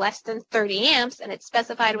less than 30 amps and it's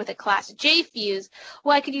specified with a class J fuse.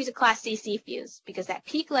 Well, I could use a class CC fuse because that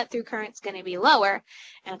peak let through current is going to be lower,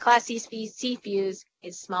 and a class CC fuse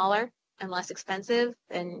is smaller and less expensive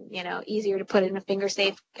and easier to put in a finger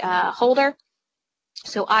safe holder.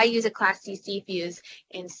 So I use a class CC fuse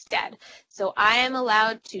instead. So I am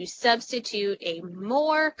allowed to substitute a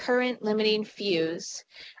more current limiting fuse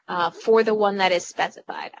for the one that is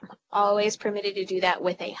specified. I'm always permitted to do that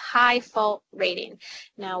with a high fault rating.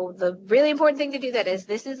 Now, the really important thing to do that is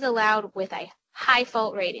this is allowed with a high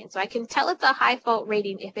fault rating. So I can tell it's a high fault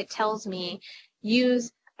rating if it tells me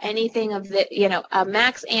use anything of the, a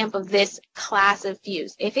max amp of this class of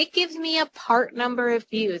fuse. If it gives me a part number of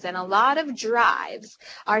fuse, and a lot of drives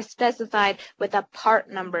are specified with a part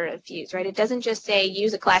number of fuse, right? It doesn't just say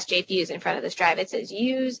use a class J fuse in front of this drive. It says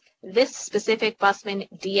use this specific Bussmann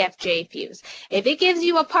DFJ fuse. If it gives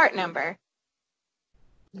you a part number,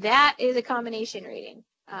 that is a combination rating.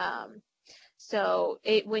 So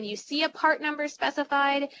when you see a part number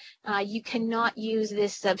specified, you cannot use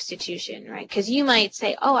this substitution, right? Because you might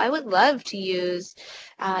say, oh, I would love to use,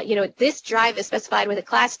 this drive is specified with a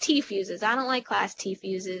class T fuses. I don't like class T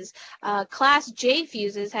fuses. Class J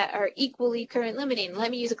fuses are equally current limiting.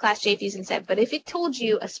 Let me use a class J fuse instead. But if it told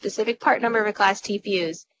you a specific part number of a class T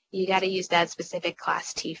fuse, you got to use that specific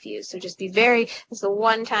class T fuse. So just it's the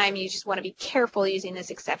one time you just want to be careful using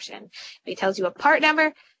this exception. If it tells you a part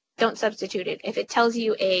number, don't substitute it. If it tells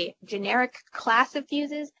you a generic class of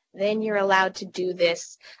fuses, then you're allowed to do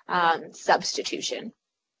this substitution.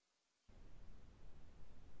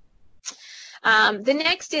 The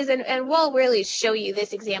next is, and we'll really show you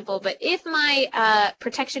this example, but if my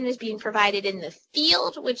protection is being provided in the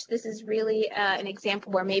field, which this is really an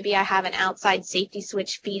example where maybe I have an outside safety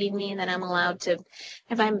switch feeding me, and then I'm allowed to,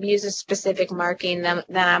 if I use a specific marking, then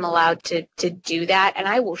I'm allowed to do that. And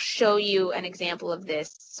I will show you an example of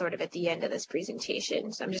this sort of at the end of this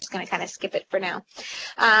presentation. So I'm just going to kind of skip it for now.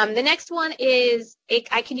 The next one is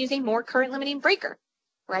I can use a more current limiting breaker.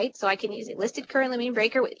 Right? So I can use a listed current limiting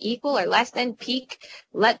breaker with equal or less than peak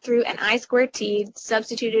let through and I squared T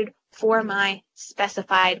substituted for my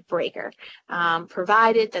specified breaker,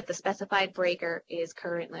 provided that the specified breaker is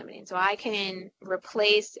current limiting. So I can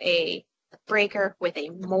replace a breaker with a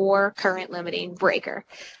more current limiting breaker.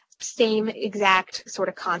 Same exact sort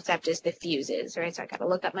of concept as the fuses, right? So I got to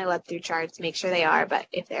look up my let through charts, make sure they are, but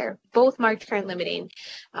if they're both marked current limiting,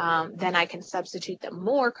 then I can substitute the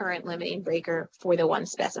more current limiting breaker for the one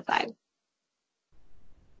specified.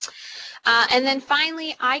 And then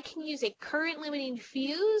finally, I can use a current limiting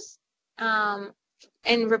fuse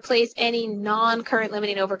and replace any non-current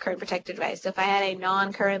limiting over current protected device. So if I had a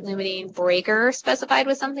non-current limiting breaker specified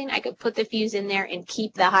with something, I could put the fuse in there and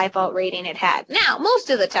keep the high fault rating it had. Now, most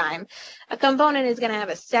of the time, a component is going to have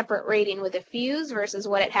a separate rating with a fuse versus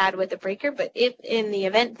what it had with the breaker, but if in the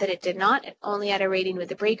event that it did not, it only had a rating with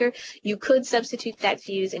the breaker, you could substitute that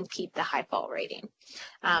fuse and keep the high fault rating.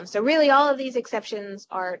 So really all of these exceptions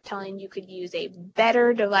are telling you could use a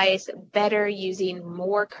better device, better using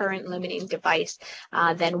more current limiting device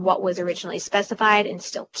than what was originally specified and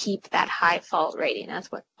still keep that high fault rating. That's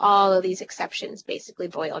what all of these exceptions basically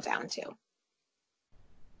boil down to.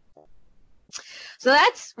 So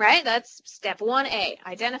that's step 1A,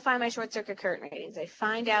 identify my short circuit current ratings. I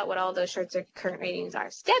find out what all those short circuit current ratings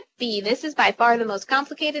are. Step B, this is by far the most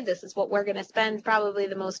complicated. This is what we're going to spend probably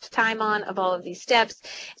the most time on of all of these steps,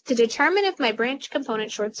 to determine if my branch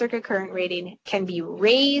component short circuit current rating can be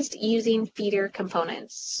raised using feeder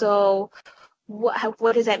components. So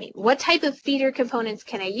what does that mean? What type of feeder components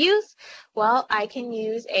can I use? Well, I can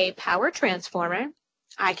use a power transformer.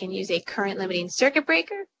 I can use a current limiting circuit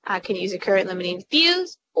breaker, I can use a current limiting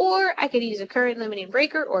fuse, or I could use a current limiting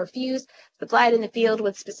breaker or fuse supplied in the field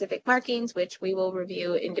with specific markings, which we will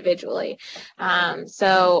review individually.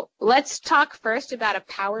 So let's talk first about a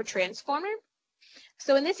power transformer.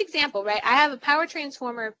 So in this example, right, I have a power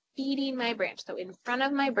transformer feeding my branch, so in front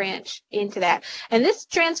of my branch into that. And this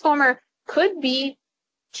transformer could be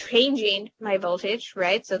changing my voltage,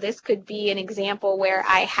 right? So this could be an example where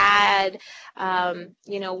I had,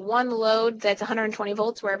 one load that's 120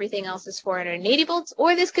 volts where everything else is 480 volts,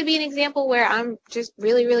 or this could be an example where I'm just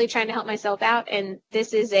really, really trying to help myself out, and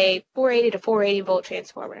this is a 480 to 480 volt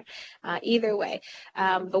transformer. Either way.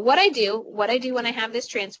 But what I do when I have this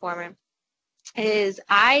transformer is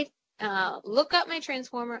I look up my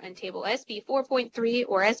transformer on table SB 4.3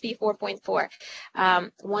 or SB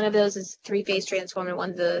 4.4. One of those is three-phase transformer,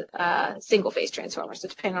 one's a single-phase transformer. So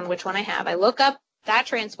depending on which one I have, I look up that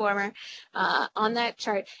transformer on that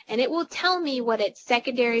chart, and it will tell me what its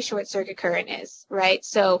secondary short circuit current is, right?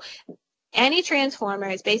 So any transformer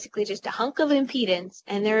is basically just a hunk of impedance,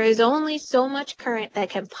 and there is only so much current that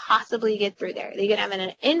can possibly get through there. You can have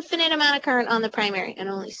an infinite amount of current on the primary, and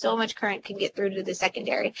only so much current can get through to the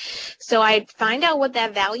secondary. So I find out what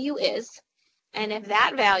that value is, and if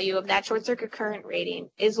that value of that short circuit current rating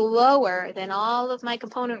is lower than all of my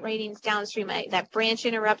component ratings downstream, that branch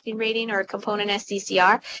interrupting rating or component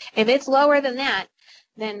SCCR, if it's lower than that,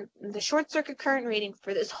 then the short circuit current rating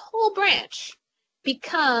for this whole branch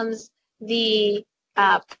becomes the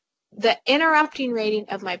interrupting rating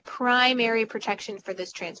of my primary protection for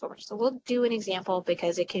this transformer. So we'll do an example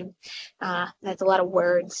because it can, that's a lot of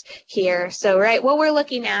words here. So, right, what we're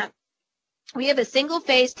looking at, we have a single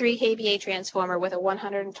phase 3 kVA transformer with a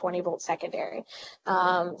 120 volt secondary.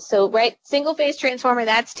 Single phase transformer,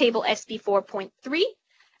 that's table SB 4.3.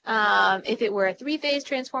 If it were a three-phase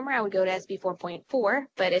transformer, I would go to SB 4.4,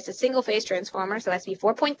 but it's a single-phase transformer, so SB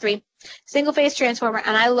 4.3, single-phase transformer,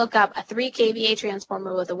 and I look up a 3 kVA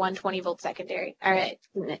transformer with a 120 volt secondary. All right,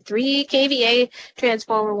 3 kVA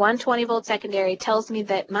transformer, 120 volt secondary tells me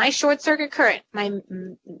that my short circuit current, my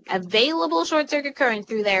available short circuit current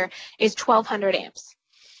through there is 1200 amps.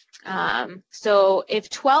 So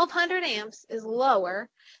if 1200 amps is lower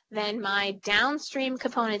than my downstream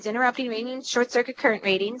components interrupting ratings, short circuit current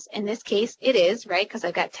ratings, in this case it is, right, because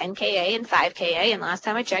I've got 10 Ka and 5 Ka, and last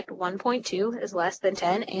time I checked 1.2 is less than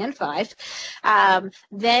 10 and 5,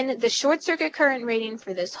 then the short circuit current rating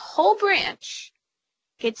for this whole branch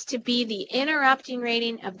gets to be the interrupting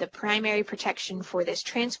rating of the primary protection for this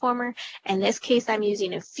transformer. In this case, I'm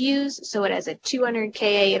using a fuse, so it has a 200 Ka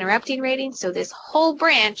interrupting rating, so this whole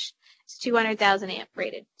branch 200,000 amp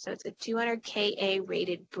rated. So it's a 200 Ka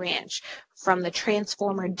rated branch from the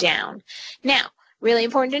transformer down. Now, really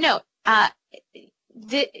important to note,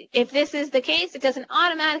 if this is the case, it doesn't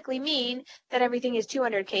automatically mean that everything is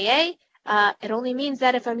 200 Ka. It only means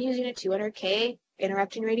that if I'm using a 200 Ka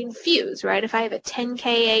interrupting rating fuse, right? If I have a 10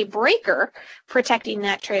 Ka breaker protecting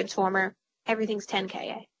that transformer, everything's 10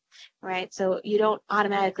 Ka. Right, so you don't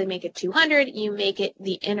automatically make it 200, you make it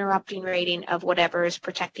the interrupting rating of whatever is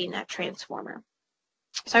protecting that transformer.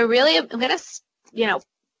 So I'm going to,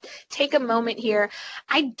 take a moment here.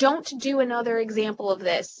 I don't do another example of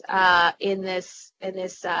this in this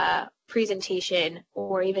presentation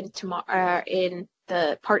or even tomorrow in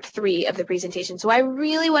the part 3 of the presentation. So I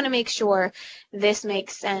really want to make sure this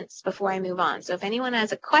makes sense before I move on. So if anyone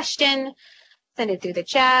has a question, send it through the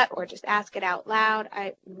chat or just ask it out loud.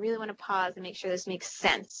 I really want to pause and make sure this makes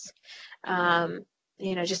sense.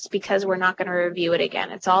 Just because we're not going to review it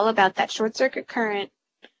again. It's all about that short circuit current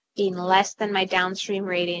being less than my downstream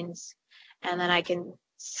ratings, and then I can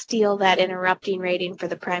steal that interrupting rating for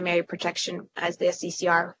the primary protection as the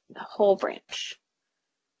SCCR, the whole branch.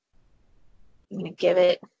 I'm going to give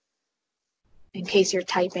it, in case you're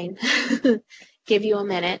typing, give you a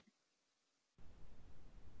minute.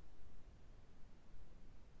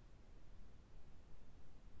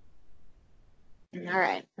 All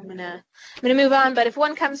right, I'm gonna move on, but if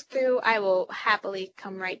one comes through, I will happily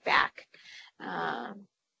come right back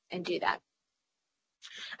and do that.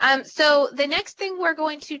 So the next thing we're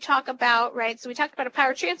going to talk about, right, so we talked about a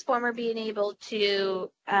power transformer being able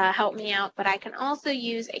to help me out, but I can also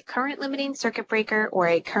use a current limiting circuit breaker or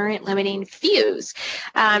a current limiting fuse.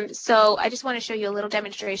 So I just want to show you a little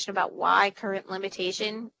demonstration about why current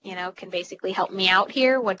limitation, can basically help me out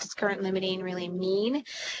here. What does current limiting really mean?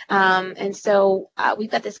 And so we've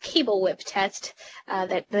got this cable whip test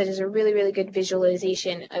that is a really, really good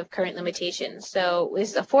visualization of current limitation. So this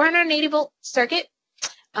is a 480 volt circuit.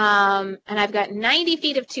 And I've got 90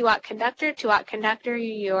 feet of 2-aught conductor. 2-aught conductor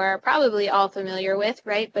you're probably all familiar with,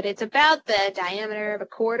 right? But it's about the diameter of a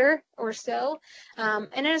quarter or so. And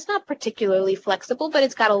it's not particularly flexible, but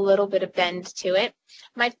it's got a little bit of bend to it.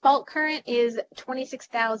 My fault current is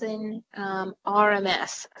 26,000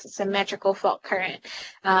 RMS, symmetrical fault current.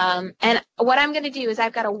 And what I'm going to do is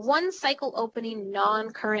I've got a 1-cycle opening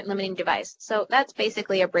non-current limiting device. So that's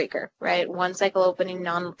basically a breaker, right? 1-cycle opening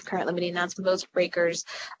non-current limiting. That's most breakers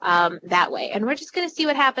that way. And we're just going to see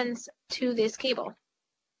what happens to this cable.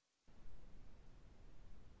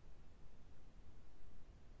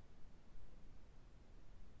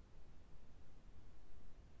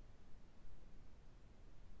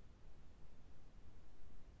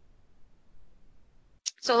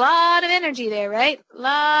 So a lot of energy there, right? A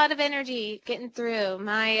lot of energy getting through.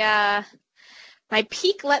 My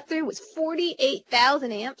peak let through was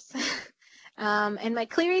 48,000 amps. And my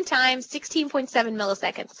clearing time, 16.7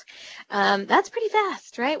 milliseconds. That's pretty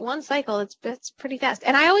fast, right? 1 cycle, that's pretty fast.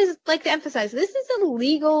 And I always like to emphasize, this is a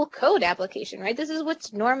legal code application, right? This is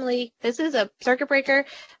a circuit breaker,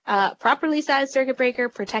 properly sized circuit breaker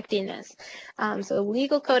protecting this. So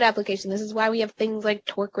legal code application, this is why we have things like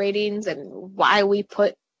torque ratings and why we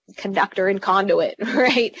put conductor and conduit,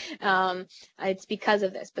 right? It's because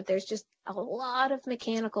of this, but there's just a lot of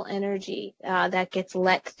mechanical energy that gets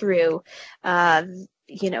let through,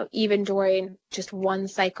 even during just 1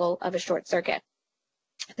 cycle of a short circuit.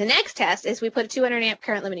 The next test is we put a 200 amp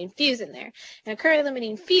current limiting fuse in there. And a current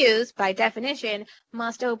limiting fuse, by definition,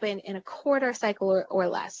 must open in a quarter cycle or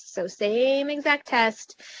less. So same exact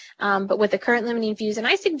test, but with the current limiting fuse. And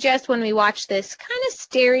I suggest when we watch this, kind of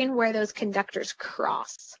staring where those conductors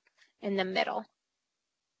cross in the middle.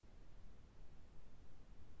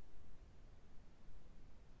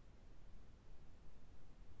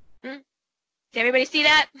 Did everybody see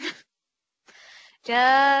that?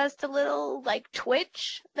 Just a little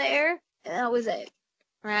twitch there, and that was it,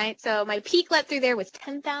 right? So my peak let through there was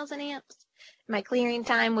 10,000 amps. My clearing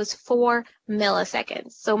time was 4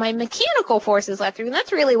 milliseconds. So my mechanical forces let through, and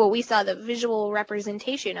that's really what we saw the visual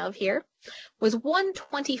representation of here, was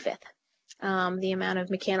 1/25. The amount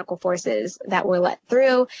of mechanical forces that were let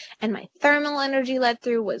through, and my thermal energy let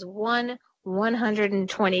through was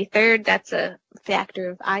 1/123rd. That's a factor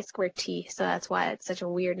of I squared T, so that's why it's such a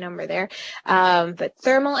weird number there. But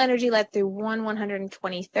thermal energy let through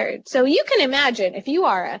 1/123rd. So you can imagine if you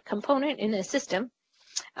are a component in a system,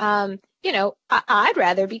 I'd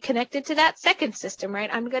rather be connected to that second system, right?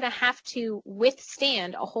 I'm going to have to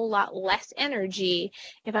withstand a whole lot less energy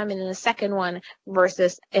if I'm in the second one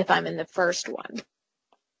versus if I'm in the first one.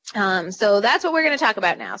 So that's what we're going to talk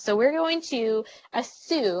about now. So we're going to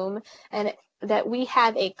assume that we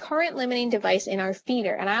have a current limiting device in our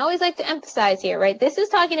feeder. And I always like to emphasize here, right? This is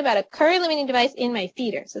talking about a current limiting device in my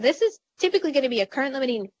feeder. So this is typically going to be a current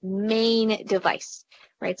limiting main device,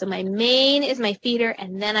 right? So my main is my feeder,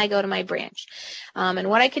 and then I go to my branch. And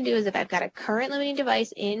what I can do is if I've got a current limiting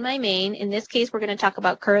device in my main, in this case, we're going to talk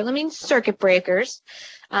about current limiting circuit breakers.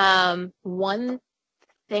 One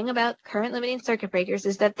thing about current limiting circuit breakers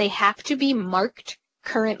is that they have to be marked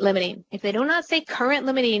current limiting. If they do not say current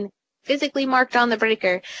limiting physically marked on the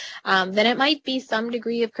breaker, then it might be some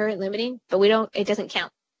degree of current limiting, but it doesn't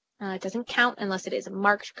count. It doesn't count unless it is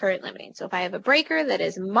marked current limiting. So if I have a breaker that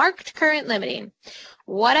is marked current limiting,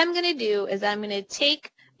 what I'm going to do is I'm going to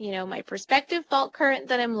take my prospective fault current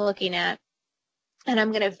that I'm looking at, and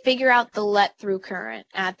I'm going to figure out the let-through current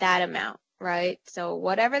at that amount, right? So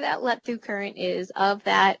whatever that let-through current is of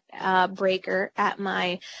that breaker at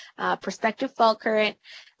my prospective fault current,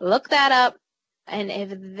 look that up, and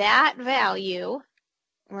if that value,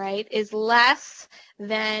 right, is less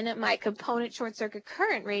than my component short circuit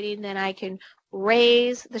current rating, then I can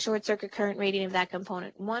raise the short circuit current rating of that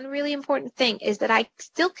component. One really important thing is that I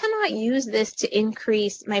still cannot use this to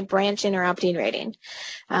increase my branch interrupting rating.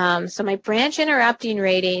 So my branch interrupting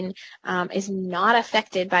rating is not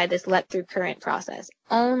affected by this let-through current process.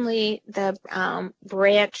 Only the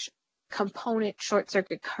branch component short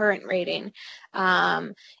circuit current rating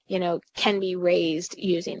can be raised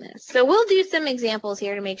using this. So we'll do some examples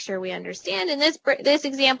here to make sure we understand. In this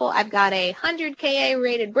example, I've got a 100 kA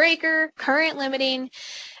rated breaker, current limiting,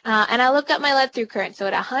 and I look up my let-through current. So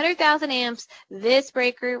at 100,000 amps, this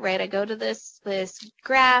breaker, right, I go to this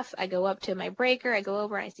graph, I go up to my breaker, I go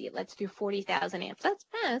over, and I see it lets through 40,000 amps.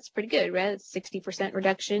 That's pretty good, right? It's 60%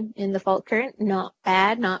 reduction in the fault current. Not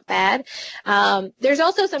bad, not bad. There's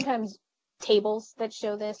also sometimes tables that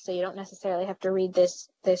show this, so you don't necessarily have to read this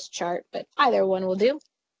chart, but either one will do.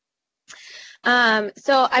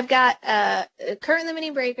 So I've got a current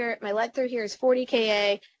limiting breaker. My let-through here is 40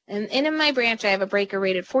 kA. And in my branch, I have a breaker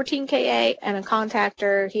rated 14 kA and a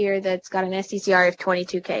contactor here that's got an SCCR of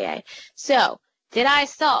 22 kA. So did I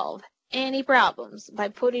solve any problems by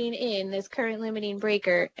putting in this current limiting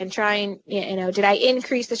breaker and trying, did I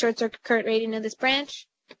increase the short circuit current rating of this branch?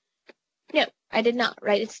 No, I did not,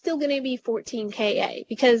 right? It's still going to be 14 kA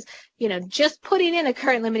because, just putting in a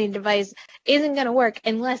current limiting device isn't going to work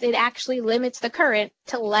unless it actually limits the current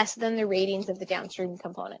to less than the ratings of the downstream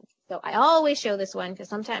components. So I always show this one because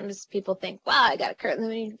sometimes people think, wow, I got a current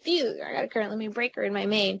limiting fuse or I got a current limiting breaker in my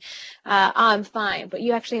main. I'm fine. But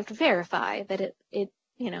you actually have to verify that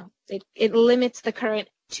it limits the current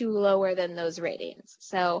to lower than those ratings.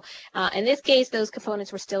 So in this case, those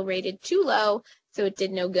components were still rated too low, so it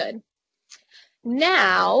did no good.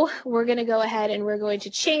 Now we're going to go ahead and we're going to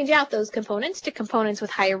change out those components to components with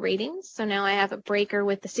higher ratings. So now I have a breaker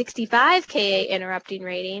with the 65 kA interrupting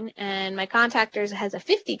rating, and my contactors has a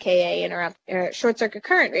 50 kA short circuit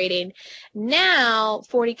current rating. Now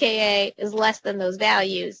 40 kA is less than those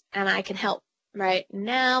values, and I can help. Right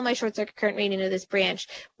now, my short circuit current rating of this branch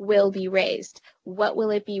will be raised. What will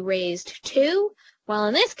it be raised to? Well,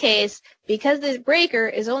 in this case, because this breaker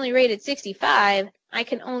is only rated 65, I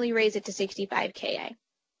can only raise it to 65 kA.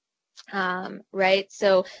 Right?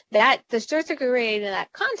 So the short circuit rating of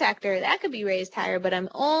that contactor, that could be raised higher, but I'm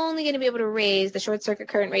only going to be able to raise the short circuit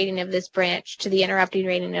current rating of this branch to the interrupting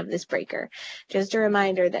rating of this breaker. Just a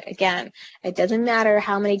reminder that, again, it doesn't matter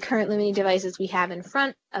how many current limiting devices we have in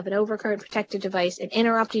front of an overcurrent protected device, an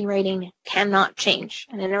interrupting rating cannot change.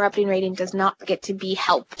 An interrupting rating does not get to be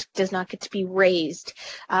helped, does not get to be raised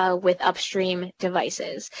with upstream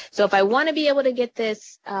devices. So if I want to be able to get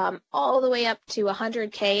this all the way up to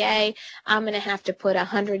 100 kA, I'm going to have to put a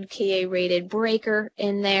 100 kA rated breaker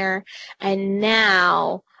in there, and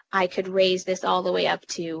now I could raise this all the way up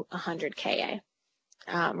to 100 kA.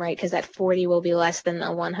 Right, because that 40 will be less than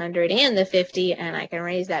the 100 and the 50, and I can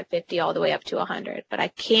raise that 50 all the way up to 100, but I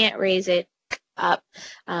can't raise it up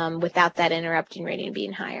without that interrupting rating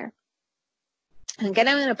being higher. And again,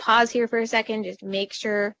 I'm going to pause here for a second, just make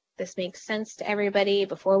sure this makes sense to everybody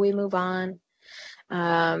before we move on.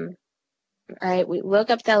 All right, we look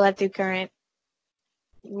up that let-through current,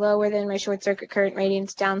 lower than my short circuit current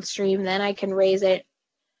ratings downstream, then I can raise it.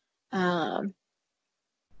 Okay,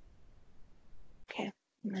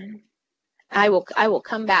 and then I will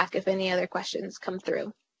come back if any other questions come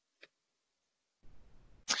through.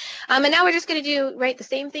 And now we're just going to do, the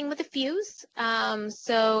same thing with the fuse.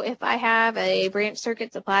 So if I have a branch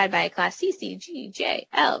circuit supplied by a class C, C, G, J,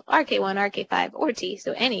 L, RK1, RK5, or T,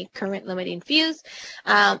 so any current limiting fuse,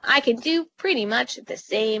 I can do pretty much the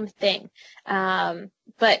same thing.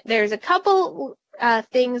 But there's a couple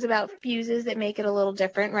things about fuses that make it a little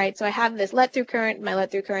different, right? So I have this let-through current. My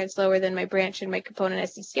let-through current's lower than my branch and my component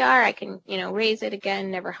SCCR. I can, raise it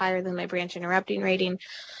again, never higher than my branch interrupting rating.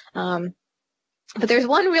 But there's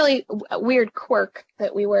one really weird quirk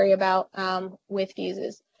that we worry about with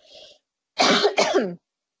fuses. And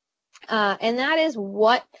that is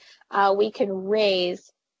what we can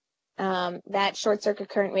raise that short circuit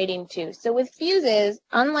current rating to. So with fuses,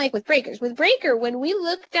 unlike with breakers, with breaker, when we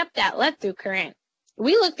looked up that let-through current,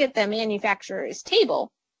 we looked at the manufacturer's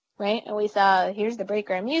table, right? And we saw, here's the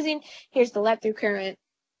breaker I'm using, here's the let-through current.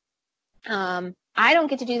 I don't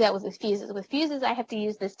get to do that with fuses. With fuses, I have to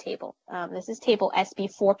use this table. This is table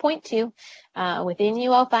SB 4.2 within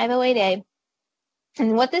UL508A.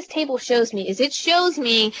 And what this table shows me is it shows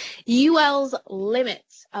me UL's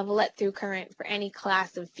limits of let-through current for any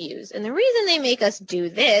class of fuse. And the reason they make us do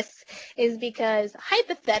this is because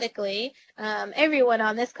hypothetically, everyone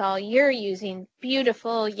on this call, you're using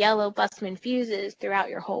beautiful yellow Bussmann fuses throughout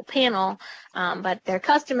your whole panel, but their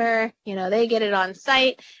customer, they get it on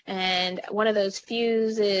site and one of those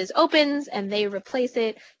fuses opens and they replace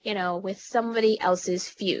it, with somebody else's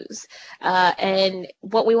fuse. And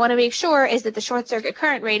what we want to make sure is that the short circuit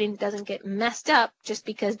current rating doesn't get messed up just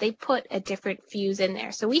because they put a different fuse in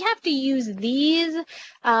there. So we have to use these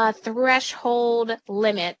threshold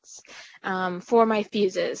limits for my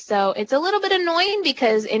fuses. So it's a little bit annoying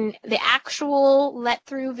because in the actual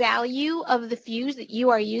let-through value of the fuse that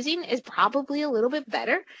you are using is probably a little bit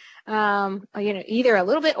better, either a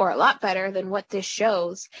little bit or a lot better than what this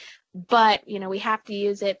shows. But, we have to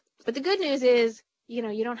use it. But the good news is,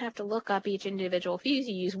 you don't have to look up each individual fuse.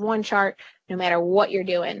 You use one chart no matter what you're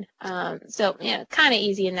doing. So, kind of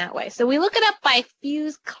easy in that way. So we look it up by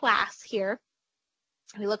fuse class here.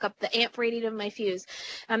 We look up the amp rating of my fuse.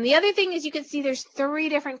 The other thing is you can see there's 3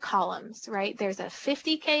 different columns, right? There's a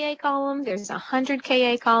 50 Ka column, there's a 100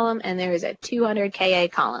 Ka column, and there's a 200 Ka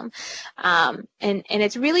column. And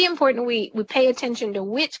it's really important we pay attention to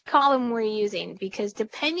which column we're using, because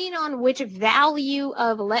depending on which value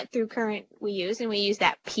of let-through current we use, and we use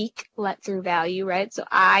that peak let-through value, right? So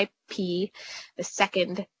IP, the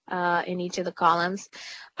second in each of the columns.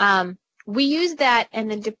 We use that,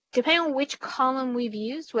 and then depending on which column we've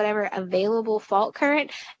used, whatever available fault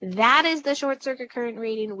current, that is the short circuit current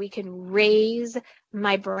rating we can raise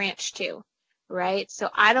my branch to, right? So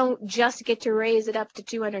I don't just get to raise it up to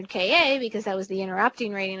 200 Ka because that was the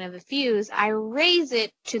interrupting rating of the fuse. I raise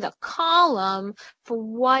it to the column for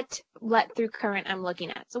what let-through current I'm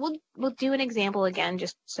looking at. So we'll do an example again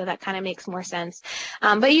just so that kind of makes more sense.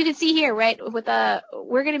 But you can see here, right, we're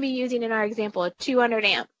going to be using in our example a 200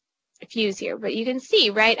 amp fuse here, but you can see,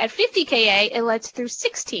 right, at 50 Ka, it lets through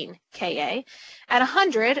 16 Ka. At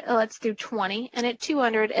 100, it lets through 20, and at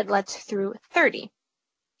 200, it lets through 30.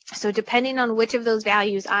 So depending on which of those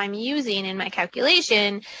values I'm using in my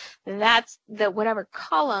calculation, that's the whatever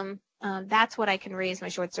column, that's what I can raise my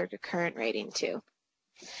short circuit current rating to.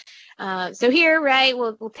 So here, right,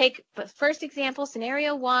 we'll take the first example,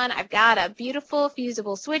 scenario 1. I've got a beautiful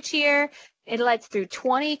fusible switch here. It lets through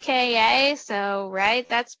 20 Ka, so, right,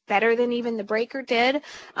 that's better than even the breaker did.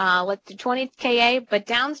 Lets through 20 Ka, but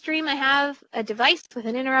downstream I have a device with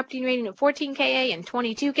an interrupting rating of 14 Ka and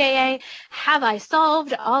 22 Ka. Have I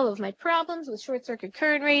solved all of my problems with short circuit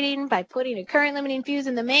current rating by putting a current limiting fuse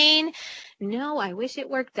in the main? No, I wish it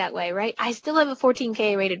worked that way, right? I still have a 14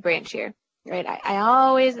 Ka rated branch here. Right, I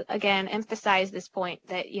always, again, emphasize this point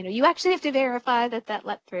that, you actually have to verify that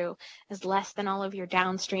let-through is less than all of your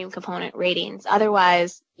downstream component ratings.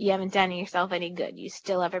 Otherwise, you haven't done yourself any good. You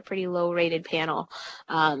still have a pretty low-rated panel,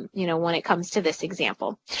 when it comes to this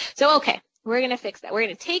example. So, okay, we're going to fix that. We're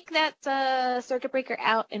going to take that circuit breaker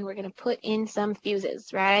out, and we're going to put in some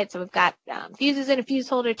fuses, right? So we've got fuses in a fuse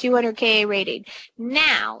holder, 200 Ka rated.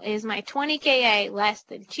 Now, is my 20 Ka less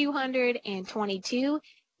than 222?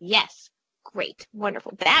 Yes. Great,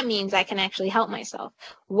 wonderful. That means I can actually help myself.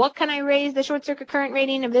 What can I raise the short circuit current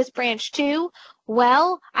rating of this branch to?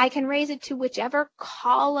 Well, I can raise it to whichever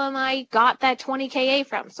column I got that 20 Ka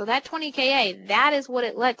from. So that 20 Ka, that is what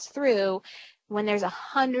it lets through when there's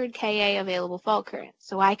 100 Ka available fault current.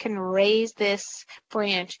 So I can raise this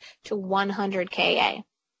branch to 100 Ka.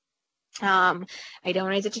 I don't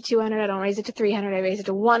raise it to 200, I don't raise it to 300, I raise it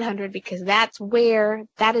to 100 because that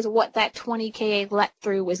is what that 20 Ka let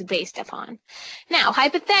through was based upon. Now,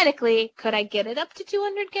 hypothetically, could I get it up to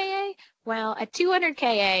 200 Ka? Well, at 200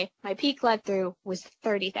 Ka, my peak let through was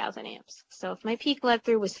 30,000 amps. So if my peak let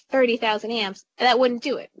through was 30,000 amps, that wouldn't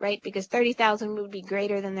do it, right? Because 30,000 would be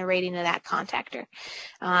greater than the rating of that contactor.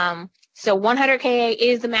 So 100 Ka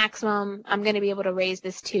is the maximum I'm going to be able to raise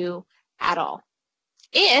this to at all.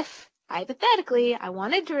 If hypothetically, I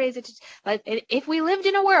wanted to raise it to, if we lived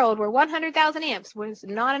in a world where 100,000 amps was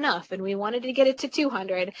not enough and we wanted to get it to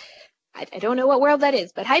 200, I don't know what world that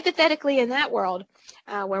is, but hypothetically in that world,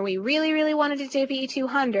 where we really, really wanted it to be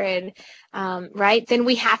 200, right, then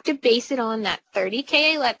we have to base it on that 30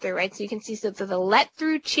 Ka let-through, right? So you can see, so the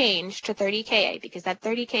let-through changed to 30 Ka because that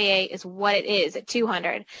 30 Ka is what it is at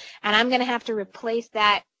 200, and I'm going to have to replace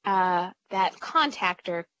that that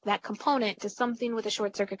contactor, that component, to something with a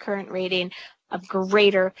short circuit current rating of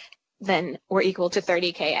greater than or equal to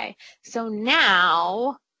 30 Ka. So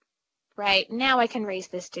now, right, now I can raise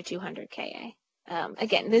this to 200 Ka.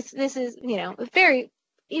 Again, this is, very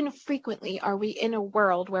infrequently are we in a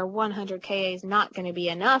world where 100 Ka is not going to be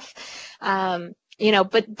enough.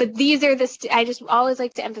 but these are I just always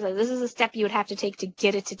like to emphasize, this is a step you would have to take to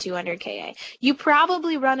get it to 200 KA. You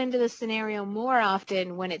probably run into this scenario more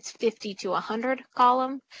often when it's 50 to 100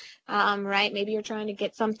 column, right? Maybe you're trying to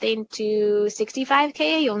get something to 65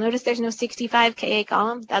 KA. You'll notice there's no 65 KA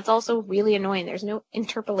column. That's also really annoying. There's no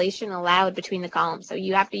interpolation allowed between the columns. So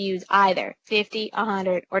you have to use either 50,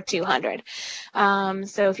 100, or 200.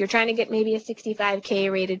 So if you're trying to get maybe a 65 KA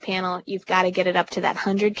rated panel, you've got to get it up to that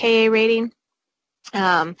 100 KA rating.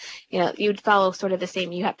 You'd follow sort of the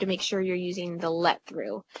same. You have to make sure you're using the let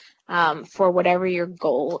through for whatever your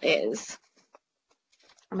goal is.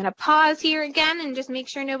 I'm going to pause here again and just make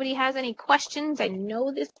sure nobody has any questions. I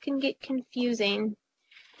know this can get confusing.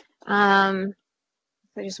 I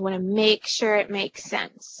just want to make sure it makes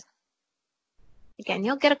sense. Again,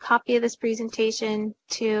 you'll get a copy of this presentation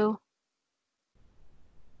too.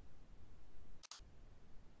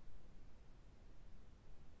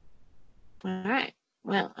 All right.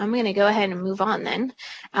 Well, I'm going to go ahead and move on then.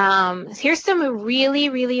 Here's some really,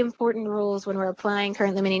 really important rules when we're applying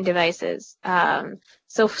current limiting devices.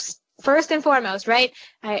 So first and foremost, right,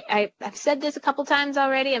 I've said this a couple times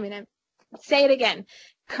already. I'm going to say it again.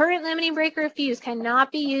 Current limiting breaker or fuse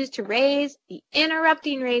cannot be used to raise the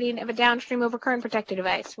interrupting rating of a downstream overcurrent protector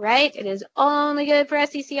device, right? It is only good for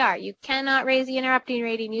SCCR. You cannot raise the interrupting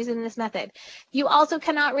rating using this method. You also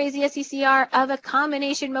cannot raise the SCCR of a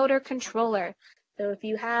combination motor controller. So if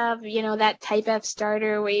you have, that Type F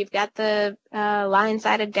starter where you've got the line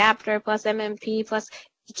side adapter plus MMP plus,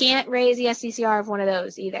 you can't raise the SCCR of one of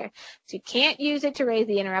those either. So you can't use it to raise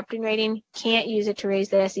the interrupting rating, can't use it to raise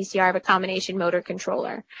the SCCR of a combination motor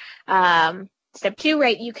controller. Step 2,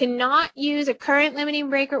 right, you cannot use a current limiting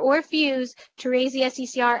breaker or fuse to raise the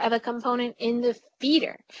SCCR of a component in the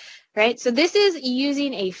feeder, right? So this is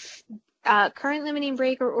using a current limiting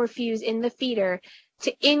breaker or fuse in the feeder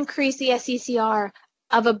to increase the SCCR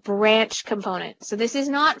of a branch component. So this is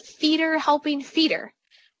not feeder helping feeder,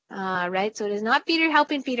 right? So it is not feeder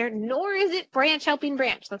helping feeder, nor is it branch helping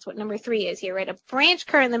branch. That's what number 3 is here, right? A branch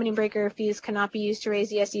current limiting breaker or fuse cannot be used to raise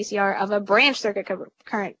the SCCR of a branch circuit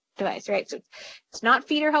current device, right? So it's not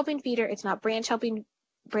feeder helping feeder, it's not branch helping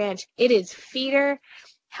branch, it is feeder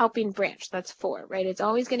helping branch. That's 4, right? It's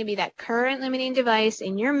always going to be that current limiting device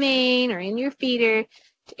in your main or in your feeder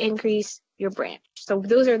to increase your branch. So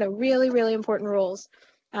those are the really, really important rules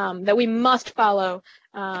that we must follow,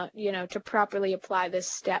 to properly apply this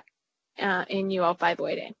step in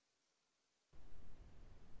UL508A.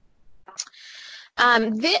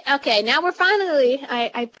 Okay, now we're finally,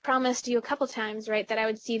 I promised you a couple times, right, that I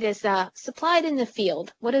would see this supplied in the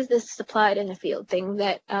field. What is this supplied in the field thing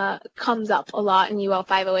that comes up a lot in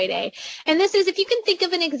UL508A? And this is, if you can think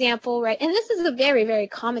of an example, right, and this is a very, very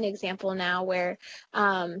common example now where,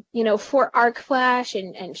 for arc flash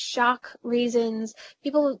and shock reasons,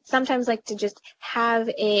 people sometimes like to just have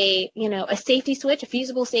a safety switch, a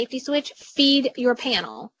fusible safety switch, feed your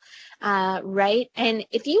panel. Right? And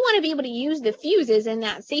if you want to be able to use the fuses in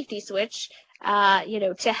that safety switch,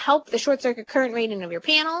 to help the short circuit current rating of your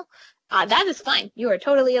panel, that is fine. You are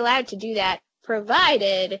totally allowed to do that,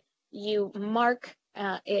 provided you mark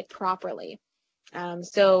it properly.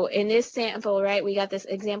 So in this sample, right, we got this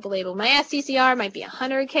example label. My SCCR might be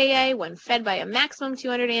 100 KA when fed by a maximum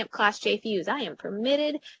 200 amp class J fuse. I am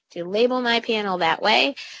permitted to label my panel that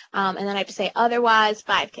way. And then I have to say otherwise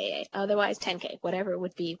 5 KA, otherwise 10 K, whatever it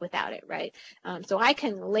would be without it, right? So I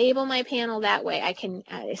can label my panel that way. I can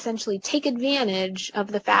essentially take advantage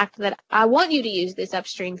of the fact that I want you to use this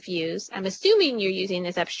upstream fuse. I'm assuming you're using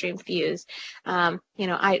this upstream fuse. And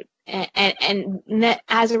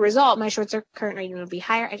as a result, my short circuit current rating will be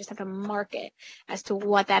higher. I just have to mark it as to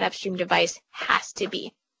what that upstream device has to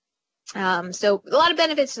be. So a lot of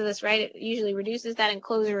benefits to this, right? It usually reduces that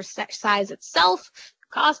enclosure size itself,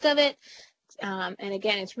 cost of it. And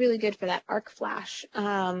again, it's really good for that arc flash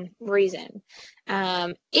reason.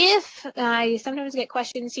 If I sometimes get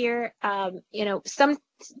questions here,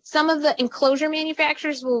 some of the enclosure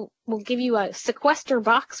manufacturers will give you a sequester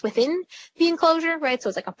box within the enclosure, right? So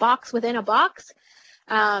it's like a box within a box.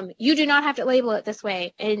 You do not have to label it this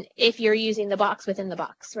way, and if you're using the box within the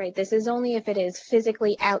box, right? This is only if it is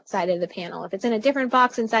physically outside of the panel. If it's in a different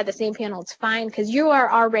box inside the same panel, it's fine because you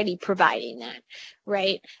are already providing that,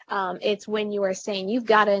 right? It's when you are saying you've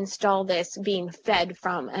got to install this being fed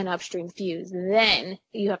from an upstream fuse, then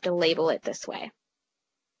you have to label it this way.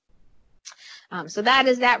 So that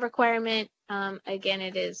is that requirement. Again,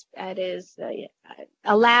 it is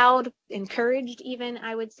allowed, encouraged even,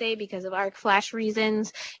 I would say, because of arc flash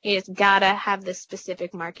reasons. It's got to have this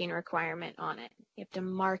specific marking requirement on it. You have to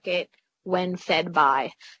mark it when fed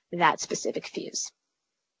by that specific fuse.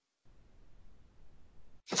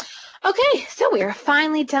 Okay, so we are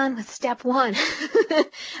finally done with step 1.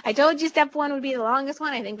 I told you step 1 would be the longest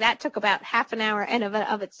one. I think that took about half an hour in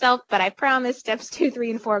of itself, but I promise steps 2, 3,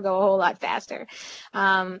 and 4 go a whole lot faster.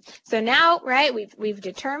 So now, right, we've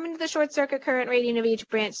determined the short circuit current rating of each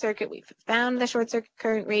branch circuit. We've found the short circuit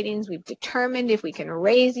current ratings. We've determined if we can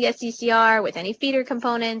raise the SCCR with any feeder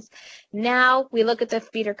components. Now we look at the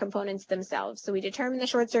feeder components themselves. So we determine the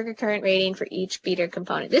short circuit current rating for each feeder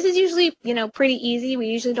component. This is usually, pretty easy. We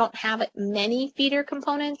usually don't have many feeder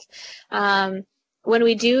components. When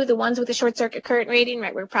we do the ones with the short circuit current rating,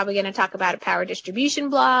 right, we're probably going to talk about a power distribution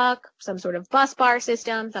block, some sort of bus bar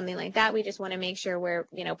system, something like that. We just want to make sure we're,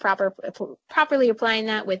 properly applying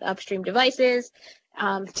that with upstream devices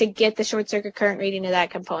to get the short circuit current rating of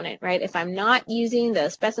that component, right? If I'm not using the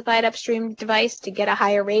specified upstream device to get a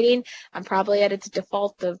higher rating, I'm probably at its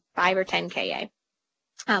default of 5 or 10 kA.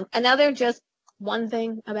 Another just one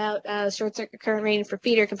thing about short circuit current rating for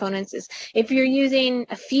feeder components is if you're using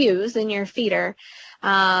a fuse in your feeder,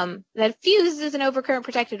 that fuse is an overcurrent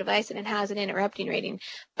protective device and it has an interrupting rating,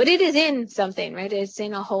 but it is in something, right? It's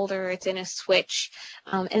in a holder, it's in a switch,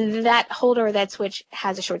 and that holder or that switch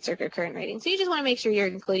has a short circuit current rating. So you just want to make sure you're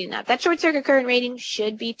including that. That short circuit current rating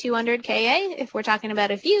should be 200 kA if we're talking about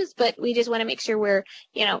a fuse, but we just want to make sure we're,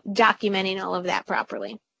 documenting all of that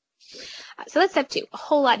properly. So that's step 2, a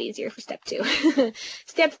whole lot easier for step 2.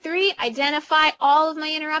 Step 3, identify all of my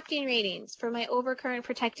interrupting ratings for my overcurrent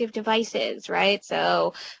protective devices, right?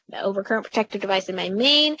 So the overcurrent protective device in my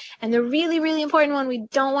main, and the really, really important one we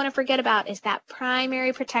don't want to forget about is that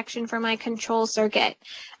primary protection for my control circuit.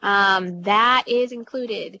 That is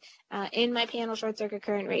included in my panel short circuit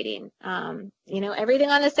current rating. Everything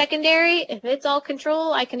on the secondary, if it's all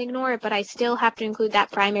control, I can ignore it, but I still have to include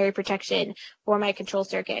that primary protection for my control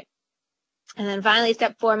circuit. And then finally,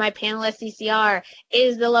 step 4, my panel SCCR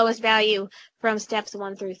is the lowest value from steps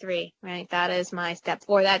 1 through 3, right? That is my step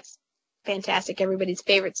 4. That's fantastic. Everybody's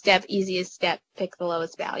favorite step, easiest step, pick the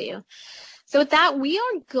lowest value. So with that, we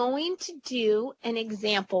are going to do an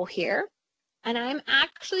example here. And I'm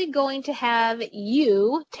actually going to have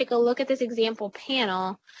you take a look at this example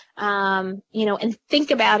panel, and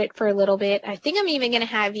think about it for a little bit. I think I'm even going to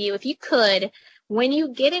have you, if you could, when you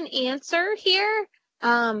get an answer here,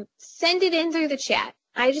 send it in through the chat.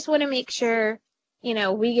 I just want to make sure,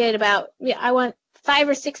 we get I want 5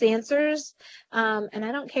 or 6 answers, and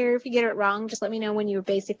I don't care if you get it wrong. Just let me know when you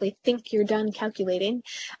basically think you're done calculating,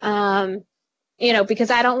 because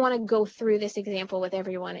I don't want to go through this example with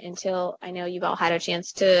everyone until I know you've all had a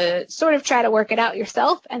chance to sort of try to work it out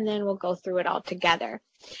yourself, and then we'll go through it all together.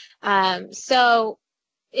 So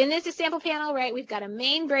in this example panel, right, we've got a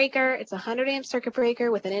main breaker. It's a 100 amp circuit breaker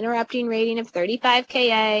with an interrupting rating of 35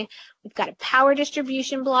 kA. We've got a power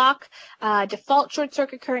distribution block. Default short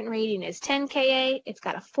circuit current rating is 10 kA. It's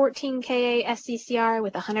got a 14 kA SCCR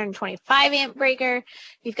with a 125 amp breaker.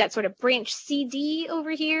 We've got sort of branch CD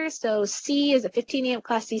over here. So C is a 15 amp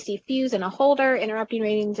class CC fuse and a holder. Interrupting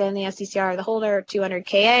ratings and the SCCR of the holder, 200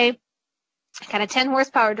 kA. Got a 10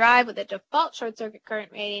 horsepower drive with a default short circuit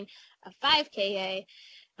current rating of 5 kA.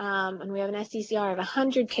 And we have an SCCR of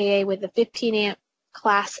 100 kA with a 15 amp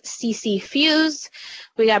class CC fuse.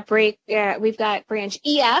 We've got branch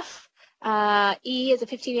EF. E is a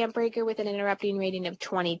 15 amp breaker with an interrupting rating of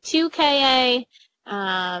 22 kA.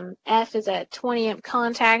 F is a 20 amp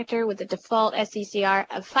contactor with a default SCCR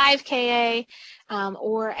of 5 kA,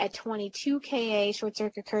 or a 22 kA short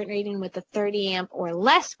circuit current rating with a 30 amp or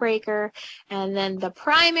less breaker. And then the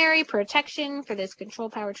primary protection for this control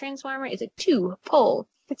power transformer is a 2-pole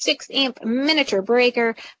 6 amp miniature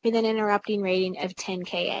breaker with an interrupting rating of 10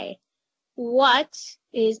 kA. What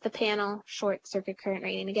is the panel short circuit current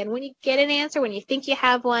rating? Again, when you get an answer, when you think you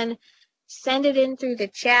have one, send it in through the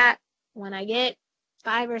chat. When I get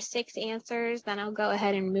 5 or 6 answers, then I'll go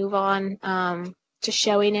ahead and move on to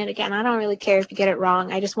showing it. Again, I don't really care if you get it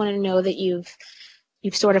wrong. I just want to know that you've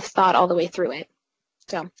sort of thought all the way through it.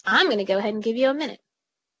 So I'm going to go ahead and give you a minute.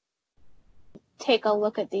 Take a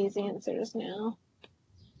look at these answers now.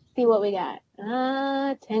 See what we got.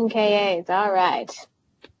 10 KAs. All right.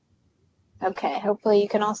 Okay, hopefully you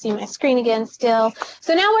can all see my screen again still.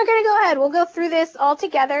 So now we're going to go ahead. We'll go through this all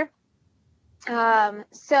together.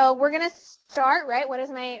 So we're going to start, right? What is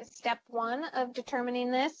my step 1 of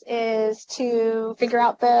determining this is to figure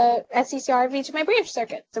out the SCCR of each of my branch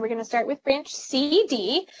circuits. So we're going to start with branch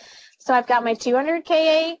CD. So I've got my 200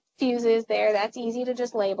 kA fuses there. That's easy to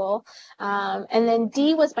just label. And then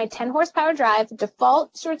D was my 10 horsepower drive. The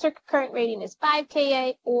default short circuit current rating is 5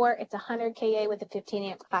 kA, or it's 100 kA with a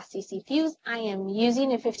 15 amp class CC fuse. I am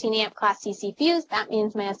using a 15 amp class CC fuse. That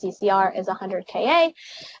means my SCCR is 100 kA.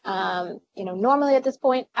 Normally at this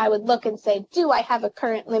point, I would look and say, do I have a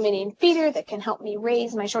current limiting feeder that can help me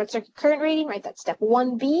raise my short circuit current rating, right? That's step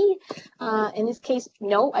 1B. In this case,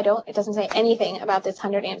 no, I don't. It doesn't say anything about this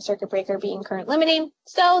 100 amp circuit breaker being current limiting.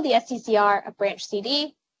 So the SCCR of branch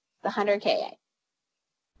CD, the 100 kA.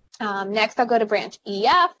 Next, I'll go to branch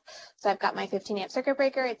EF. So I've got my 15 amp circuit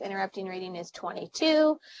breaker. Its interrupting rating is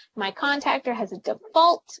 22. My contactor has a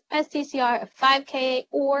default SCCR of 5 kA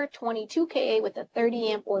or 22 kA with a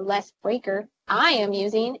 30 amp or less breaker. I am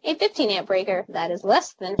using a 15 amp breaker that is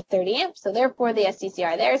less than 30 amps. So therefore, the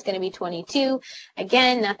SCCR there is going to be 22.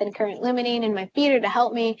 Again, nothing current limiting in my feeder to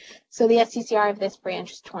help me. So the SCCR of this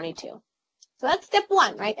branch is 22. So that's step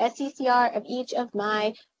 1, right? SCCR of each of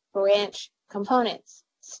my branch components.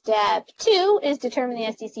 Step 2 is determine the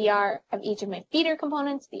SCCR of each of my feeder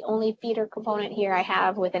components. The only feeder component here I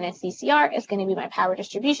have with an SCCR is going to be my power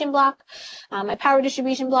distribution block. My power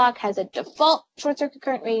distribution block has a default short circuit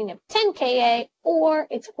current rating of 10 kA, or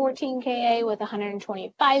it's 14 kA with a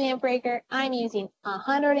 125 amp breaker. I'm using a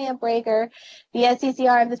 100 amp breaker. The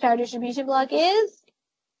SCCR of this power distribution block is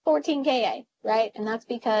 14 kA, right? And that's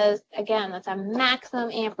because, again, that's a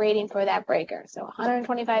maximum amp rating for that breaker. So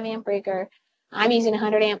 125 amp breaker. I'm using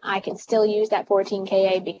 100 amp. I can still use that 14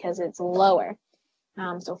 kA because it's lower.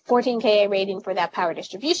 So 14 kA rating for that power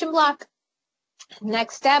distribution block.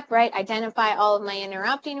 Next step, right? Identify all of my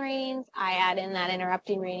interrupting ratings. I add in that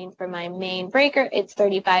interrupting rating for my main breaker. It's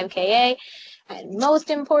 35 kA. And most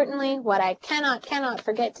importantly, what I cannot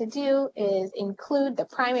forget to do is include the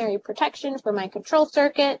primary protection for my control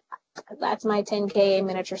circuit. That's my 10 kA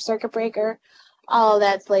miniature circuit breaker. All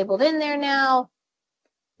that's labeled in there now.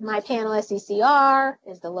 My panel SCCR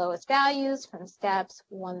is the lowest values from steps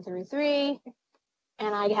 1 through 3,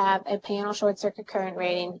 and I have a panel short circuit current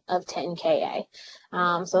rating of 10 kA.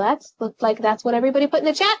 So that's looked like that's what everybody put in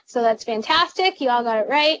the chat. So that's fantastic. You all got it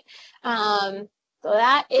right. So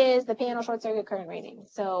that is the panel short circuit current rating.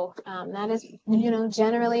 So that is,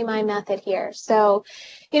 generally my method here. So,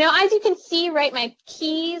 as you can see, right, my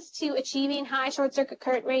keys to achieving high short circuit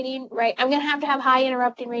current rating, right, I'm going to have high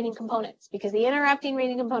interrupting rating components, because the interrupting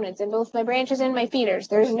rating components in both my branches and my feeders,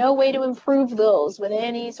 there's no way to improve those with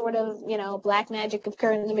any sort of, black magic of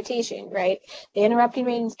current limitation, right? The interrupting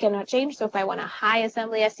ratings cannot change. So if I want a high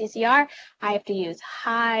assembly SCCR, I have to use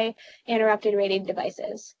high interrupted rating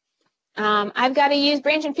devices. I've got to use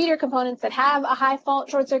branch and feeder components that have a high fault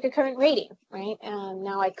short circuit current rating, right?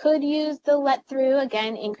 Now I could use the let through,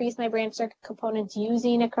 again, increase my branch circuit components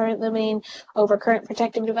using a current limiting over current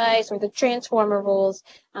protective device, or the transformer rules,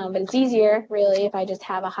 but it's easier really if I just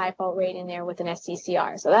have a high fault rating there with an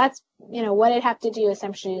SCCR. So that's, what I'd have to do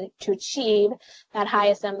essentially to achieve that high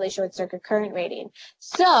assembly short circuit current rating.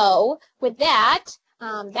 So with that,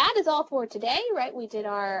 that is all for today, right? We did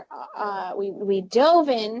our, we dove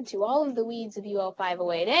into all of the weeds of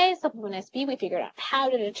UL508A, supplement SB. We figured out how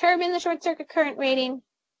to determine the short circuit current rating.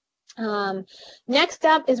 Next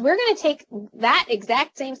up is we're going to take that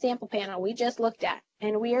exact same sample panel we just looked at,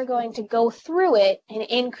 and we are going to go through it and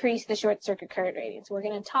increase the short circuit current rating. So we're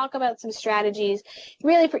going to talk about some strategies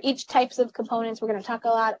really for each types of components. We're going to talk a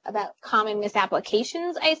lot about common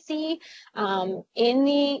misapplications I see in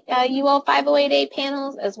the UL508A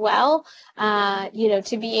panels as well,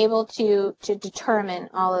 to be able to determine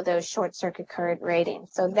all of those short circuit current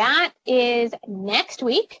ratings. So that is next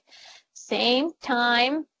week, same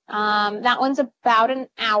time. That one's about an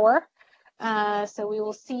hour. So we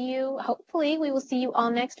will see you, hopefully we will see you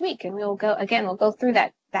all next week, and we'll go through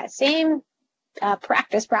that same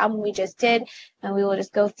practice problem we just did, and we will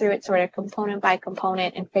just go through it sort of component by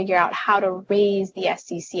component and figure out how to raise the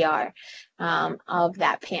SCCR of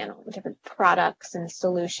that panel, different products and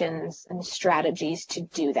solutions and strategies to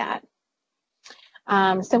do that.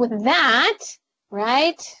 So with that,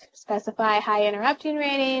 right, specify high interrupting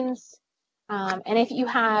ratings. And if you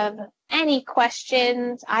have any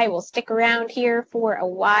questions, I will stick around here for a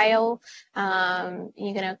while.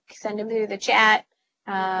 You're going to send them through the chat.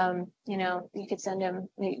 You could send them,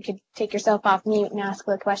 you could take yourself off mute and ask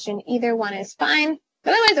the question. Either one is fine.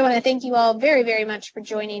 But otherwise, I want to thank you all very, very much for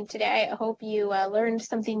joining today. I hope you learned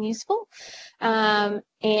something useful. And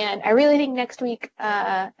I really think next week,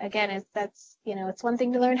 again, it's one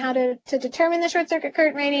thing to learn how to determine the short circuit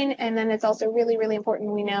current rating, and then it's also really, really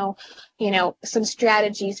important we know, some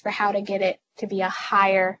strategies for how to get it to be a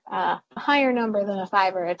higher number than a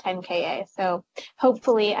 5 or a 10 kA. So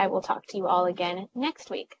hopefully I will talk to you all again next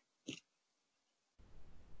week.